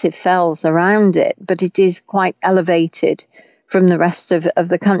massive fells around it, but it is quite elevated from the rest of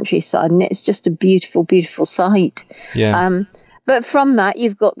the countryside. And it's just a beautiful, beautiful site. Yeah. But from that,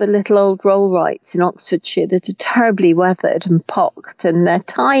 you've got the little old rollrights in Oxfordshire that are terribly weathered and pocked, and they're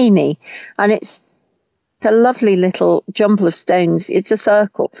tiny. And it's a lovely little jumble of stones. It's a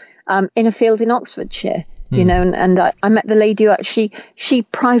circle in a field in Oxfordshire, and I met the lady who actually, she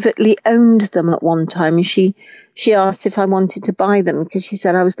privately owned them at one time. And she asked if I wanted to buy them, because she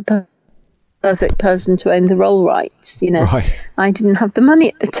said I was the perfect person to own the roll rights. Right. I didn't have the money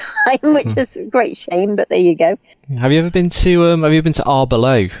at the time, which is a great shame, but there you go. Have you ever been to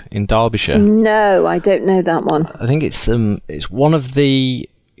Arborough in Derbyshire? No, I don't know that one. I think it's one of the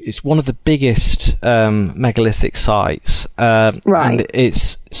biggest megalithic sites. Right. And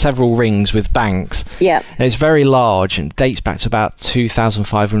it's several rings with banks. Yeah. And it's very large and dates back to about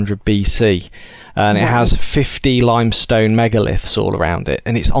 2500 BC. And it has 50 limestone megaliths all around it,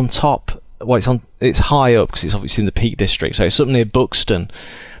 and it's on top. Well, it's high up because it's obviously in the Peak District, so it's up near Buxton.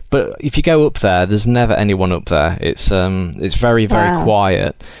 But if you go up there, there's never anyone up there. It's very, very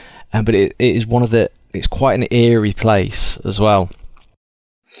quiet, but it is it's quite an eerie place as well.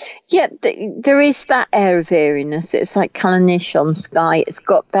 Yeah, there is that air of eeriness. It's like Callanish on Skye. It's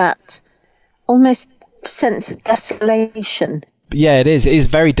got that almost sense of desolation. Yeah, it is. It is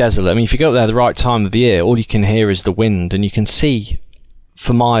very desolate. I mean, if you go up there the right time of the year, all you can hear is the wind, and you can see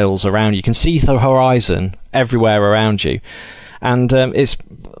for miles around. You can see the horizon everywhere around you, and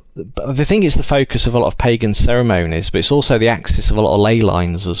the thing is the focus of a lot of pagan ceremonies, but it's also the axis of a lot of ley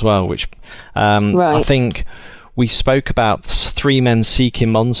lines as well, which I think we spoke about 3 Men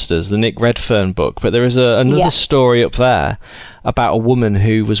Seeking Monsters, the Nick Redfern book, but there is another story up there about a woman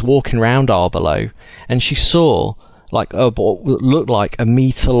who was walking around Arborough, and she saw what looked like a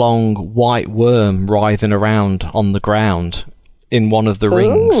metre-long white worm writhing around on the ground in one of the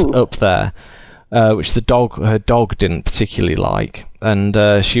rings up there, which her dog didn't particularly like,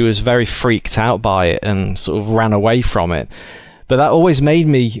 and she was very freaked out by it and sort of ran away from it. But that always made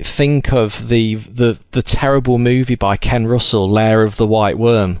me think of the terrible movie by Ken Russell, Lair of the White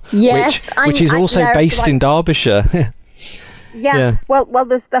Worm, which is also based in Derbyshire. Yeah. Well,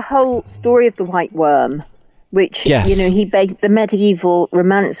 there's the whole story of the White Worm, which he based the medieval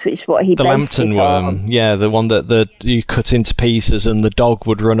romance, which is what he based it on. The Lambton worm, yeah, the one that you cut into pieces and the dog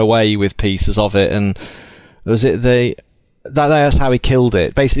would run away with pieces of it, and was it that's how he killed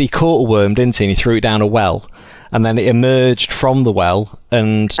it. Basically, he caught a worm, didn't he? And he threw it down a well, and then it emerged from the well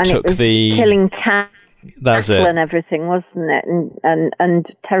and took it was killing cattle and everything, wasn't it?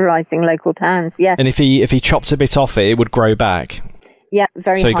 And terrorising local towns. Yeah. And if he chopped a bit off it, it would grow back. Yeah,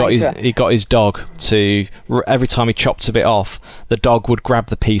 very. So he got his dog to, every time he chopped a bit off, the dog would grab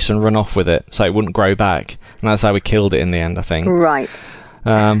the piece and run off with it, so it wouldn't grow back. And that's how he killed it in the end, I think. Right.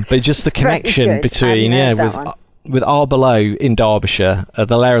 But just the connection between with Arborough in Derbyshire,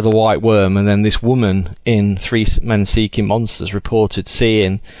 the lair of the white worm, and then this woman in Three Men Seeking Monsters reported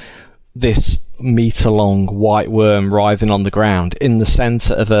seeing this metre-long white worm writhing on the ground in the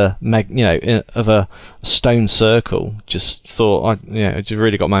centre of a stone circle. Just thought, it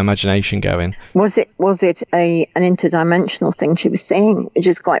really got my imagination going. Was it an interdimensional thing she was seeing, which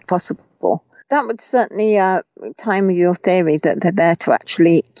is quite possible? That would certainly time with your theory that they're there to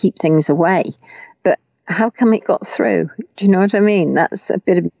actually keep things away. But how come it got through? Do you know what I mean? That's a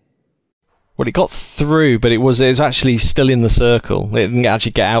bit of... Well, it got through, but it was actually still in the circle. It didn't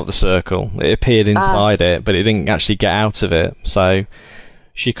actually get out the circle. It appeared inside it, but it didn't actually get out of it. So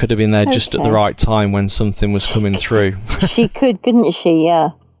she could have been there just at the right time when something was coming through. She couldn't she?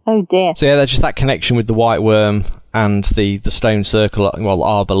 Yeah. Oh dear. So yeah, just that connection with the white worm and the stone circle,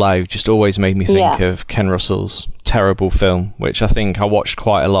 Arborough, just always made me think of Ken Russell's terrible film, which I think I watched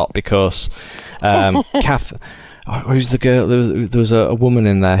quite a lot because who's the girl? There was a woman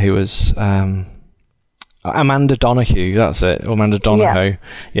in there who was Amanda Donoghue. That's it, Amanda Donoghue.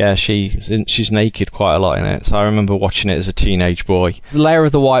 Yeah, she's naked quite a lot in it. So I remember watching it as a teenage boy. The Lair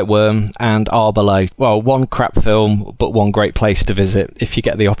of the White Worm and Arborough. Well, one crap film, but one great place to visit if you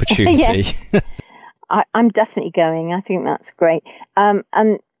get the opportunity. Yes. I'm definitely going. I think that's great. And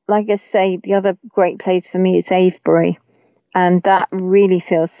like I say, the other great place for me is Avebury, and that really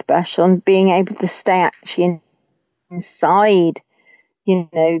feels special. And being able to stay actually inside,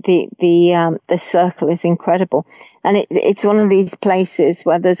 the circle is incredible. And it's one of these places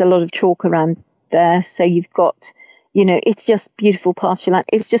where there's a lot of chalk around there. So you've got, it's just beautiful pasture land.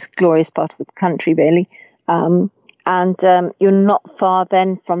 It's just a glorious part of the country, really. And you're not far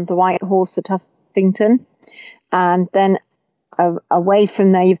then from the White Horse at Huffington. And then away from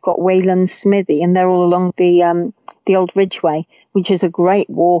there, you've got Wayland Smithy, and they're all along the old Ridgeway, which is a great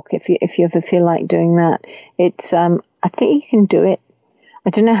walk if you ever feel like doing that. It's I think you can do it. I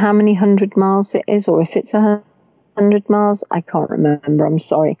don't know how many 100 miles it is, or if it's 100 miles. I can't remember. I'm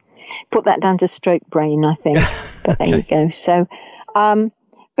sorry. Put that down to stroke brain, I think. But there you go. So,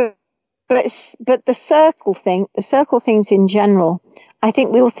 but the circle things in general, I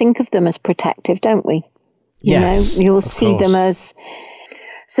think we all think of them as protective, don't we? You'll see them as.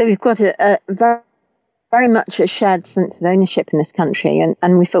 So we've got a very much a shared sense of ownership in this country,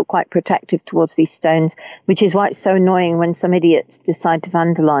 and we feel quite protective towards these stones, which is why it's so annoying when some idiots decide to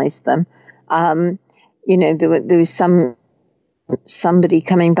vandalise them. There was somebody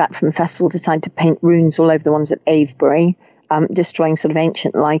coming back from a festival decided to paint runes all over the ones at Avebury, destroying sort of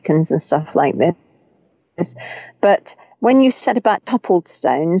ancient lichens and stuff like this. But when you said about toppled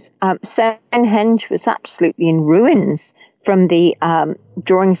stones, Stonehenge was absolutely in ruins from the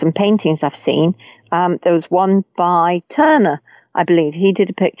drawings and paintings I've seen. There was one by Turner, I believe. He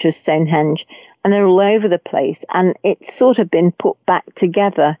did a picture of Stonehenge, and they're all over the place. And it's sort of been put back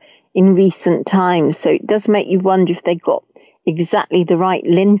together in recent times. So it does make you wonder if they got exactly the right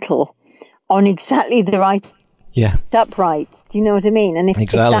lintel on exactly the right uprights. Do you know what I mean? And if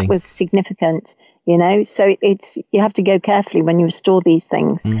that was significant, so you have to go carefully when you restore these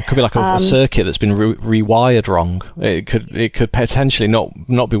things. Could be like a circuit that's been rewired wrong. It could potentially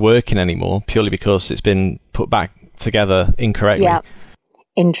not be working anymore purely because it's been put back together incorrectly. Yeah,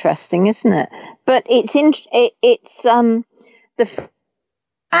 interesting, isn't it? But it's the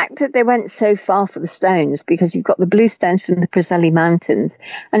fact that they went so far for the stones, because you've got the blue stones from the Preseli Mountains,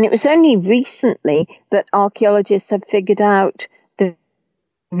 and it was only recently that archaeologists have figured out the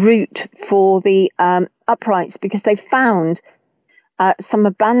route for the uprights, because they found some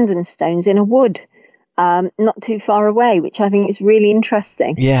abandoned stones in a wood not too far away, which I think is really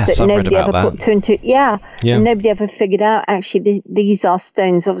interesting. Yes, that I've nobody read about ever that. put two and two. Yeah, and nobody ever figured out actually these are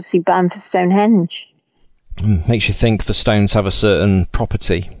stones obviously bound for Stonehenge. Makes you think the stones have a certain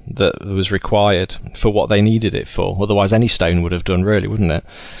property that was required for what they needed it for. Otherwise, any stone would have done, really, wouldn't it?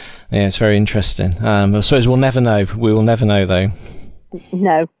 Yeah, it's very interesting. I suppose we'll never know. We will never know, though.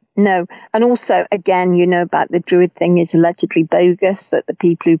 No. And also, again, about the Druid thing is allegedly bogus, that the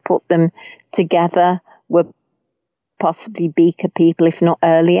people who put them together were possibly Beaker people, if not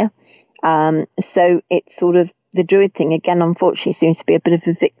earlier. So it's sort of the Druid thing, again, unfortunately, seems to be a bit of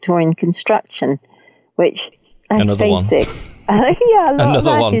a Victorian construction, which, let's face it, a lot of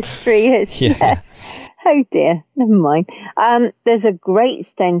that history is, yes. Oh dear, never mind. There's a great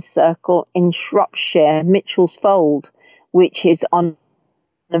stone circle in Shropshire, Mitchell's Fold, which is on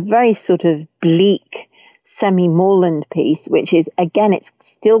a very sort of bleak semi-moorland piece, which is, again, it's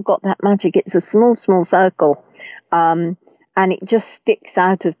still got that magic. It's a small circle, and it just sticks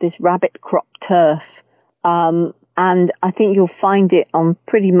out of this rabbit crop turf. And I think you'll find it on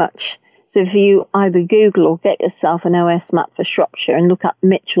pretty much. So if you either Google or get yourself an OS map for Shropshire and look up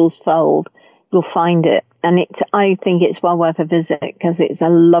Mitchell's Fold, you'll find it. And I think it's well worth a visit because it's a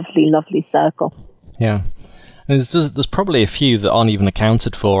lovely, lovely circle. Yeah. And there's probably a few that aren't even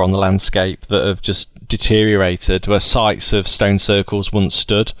accounted for on the landscape that have just deteriorated, where sites of stone circles once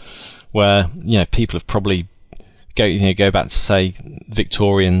stood, where, people have probably go back to, say,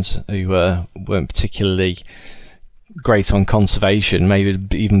 Victorians who weren't particularly great on conservation, maybe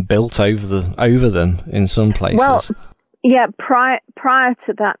even built over them in some places. Well, yeah, prior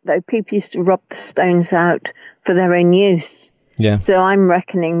to that, though, people used to rub the stones out for their own use. Yeah. So I'm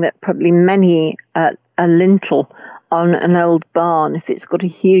reckoning that probably many a lintel on an old barn, if it's got a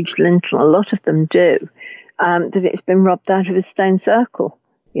huge lintel, a lot of them do, that it's been rubbed out of a stone circle.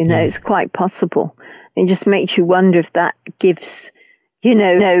 It's quite possible. It just makes you wonder if that gives,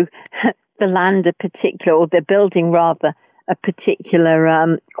 the land a particular, or the building rather, a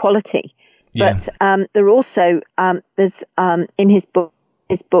particular quality. Yeah. But there also, there's in his book,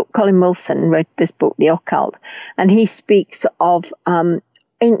 Colin Wilson wrote this book, The Occult, and he speaks of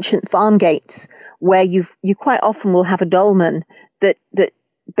ancient farm gates where you quite often will have a dolmen that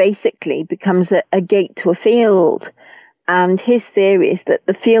basically becomes a gate to a field. And his theory is that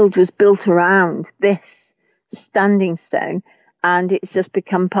the field was built around this standing stone, and it's just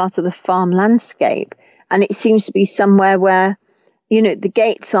become part of the farm landscape. And it seems to be somewhere where, the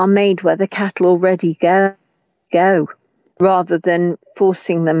gates are made where the cattle already go, rather than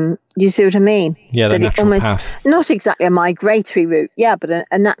forcing them. Do you see what I mean? Yeah, the natural path. Not exactly a migratory route, yeah, but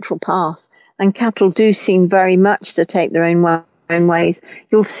a natural path. And cattle do seem very much to take their own ways.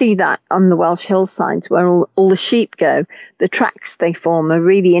 You'll see that on the Welsh hillsides where all the sheep go. The tracks they form are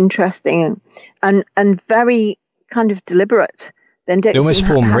really interesting and very kind of deliberate. They almost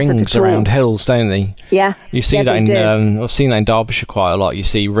form rings around hills, don't they? Yeah. You see that I've seen that in Derbyshire quite a lot. You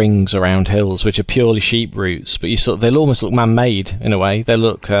see rings around hills, which are purely sheep routes, but they'll almost look man-made in a way. They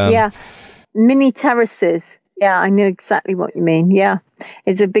look... mini terraces. Yeah, I know exactly what you mean. Yeah.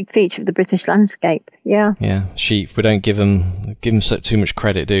 It's a big feature of the British landscape. Yeah. Yeah, sheep. We don't give them too much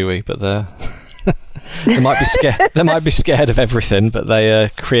credit, do we? But they might be scared. They might be scared of everything, but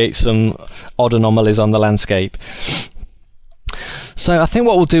they create some odd anomalies on the landscape. So I think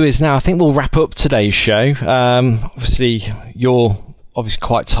what we'll do is now, I think we'll wrap up today's show. Obviously, you're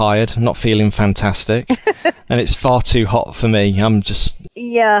quite tired, not feeling fantastic, and it's far too hot for me.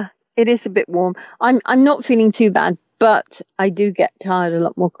 Yeah, it is a bit warm. I'm not feeling too bad, but I do get tired a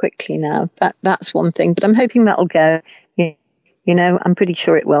lot more quickly now. That's one thing, but I'm hoping that'll go. I'm pretty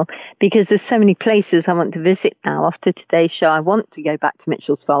sure it will, because there's so many places I want to visit now after today's show. I want to go back to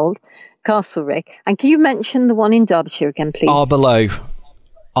Mitchell's Fold, Castlereagh. And can you mention the one in Derbyshire again, please? Arborough.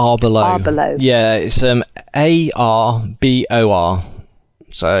 Yeah, it's Arbor.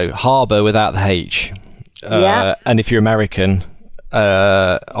 So harbour without the H. And if you're American,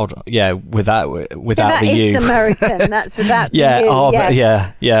 without the U. That is American. That's without the U. Arbor.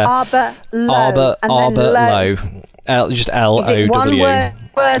 Yes. Yeah. Arbor. Just L-O-W. Is it one word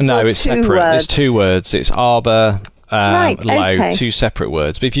no, or it's two separate. words? It's two words. It's Arbor, Low. Okay. Two separate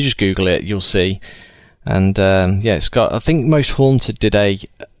words. But if you just Google it, you'll see. And it's got. I think Most Haunted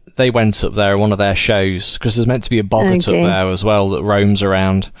they went up there on one of their shows because there's meant to be a boggart up there as well that roams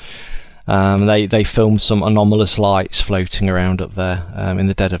around. They filmed some anomalous lights floating around up there in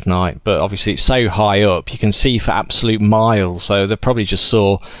the dead of night, but obviously it's so high up you can see for absolute miles, so they probably just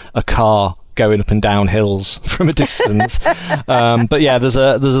saw a car going up and down hills from a distance. But yeah, there's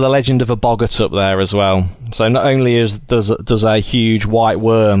the legend of a boggart up there as well. So not only does a huge white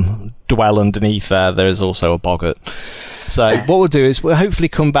worm dwell underneath there is also a boggart. So what we'll do is we'll hopefully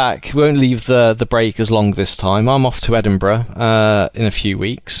come back. We won't leave the break as long this time. I'm off to Edinburgh in a few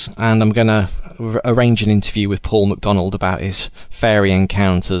weeks, and I'm going to arrange an interview with Paul MacDonald about his fairy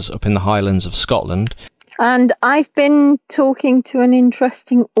encounters up in the Highlands of Scotland. And I've been talking to an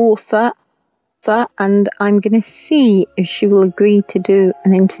interesting author, and I'm going to see if she will agree to do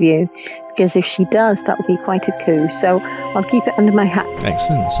an interview, because if she does, that would be quite a coup. So I'll keep it under my hat.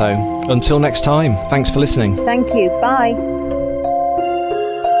 Excellent. So until next time, thanks for listening. Thank you. Bye.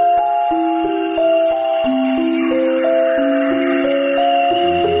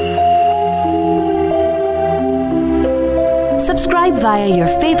 Subscribe Subscribe via your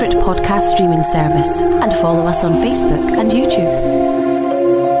favourite podcast streaming service and follow us on Facebook and YouTube.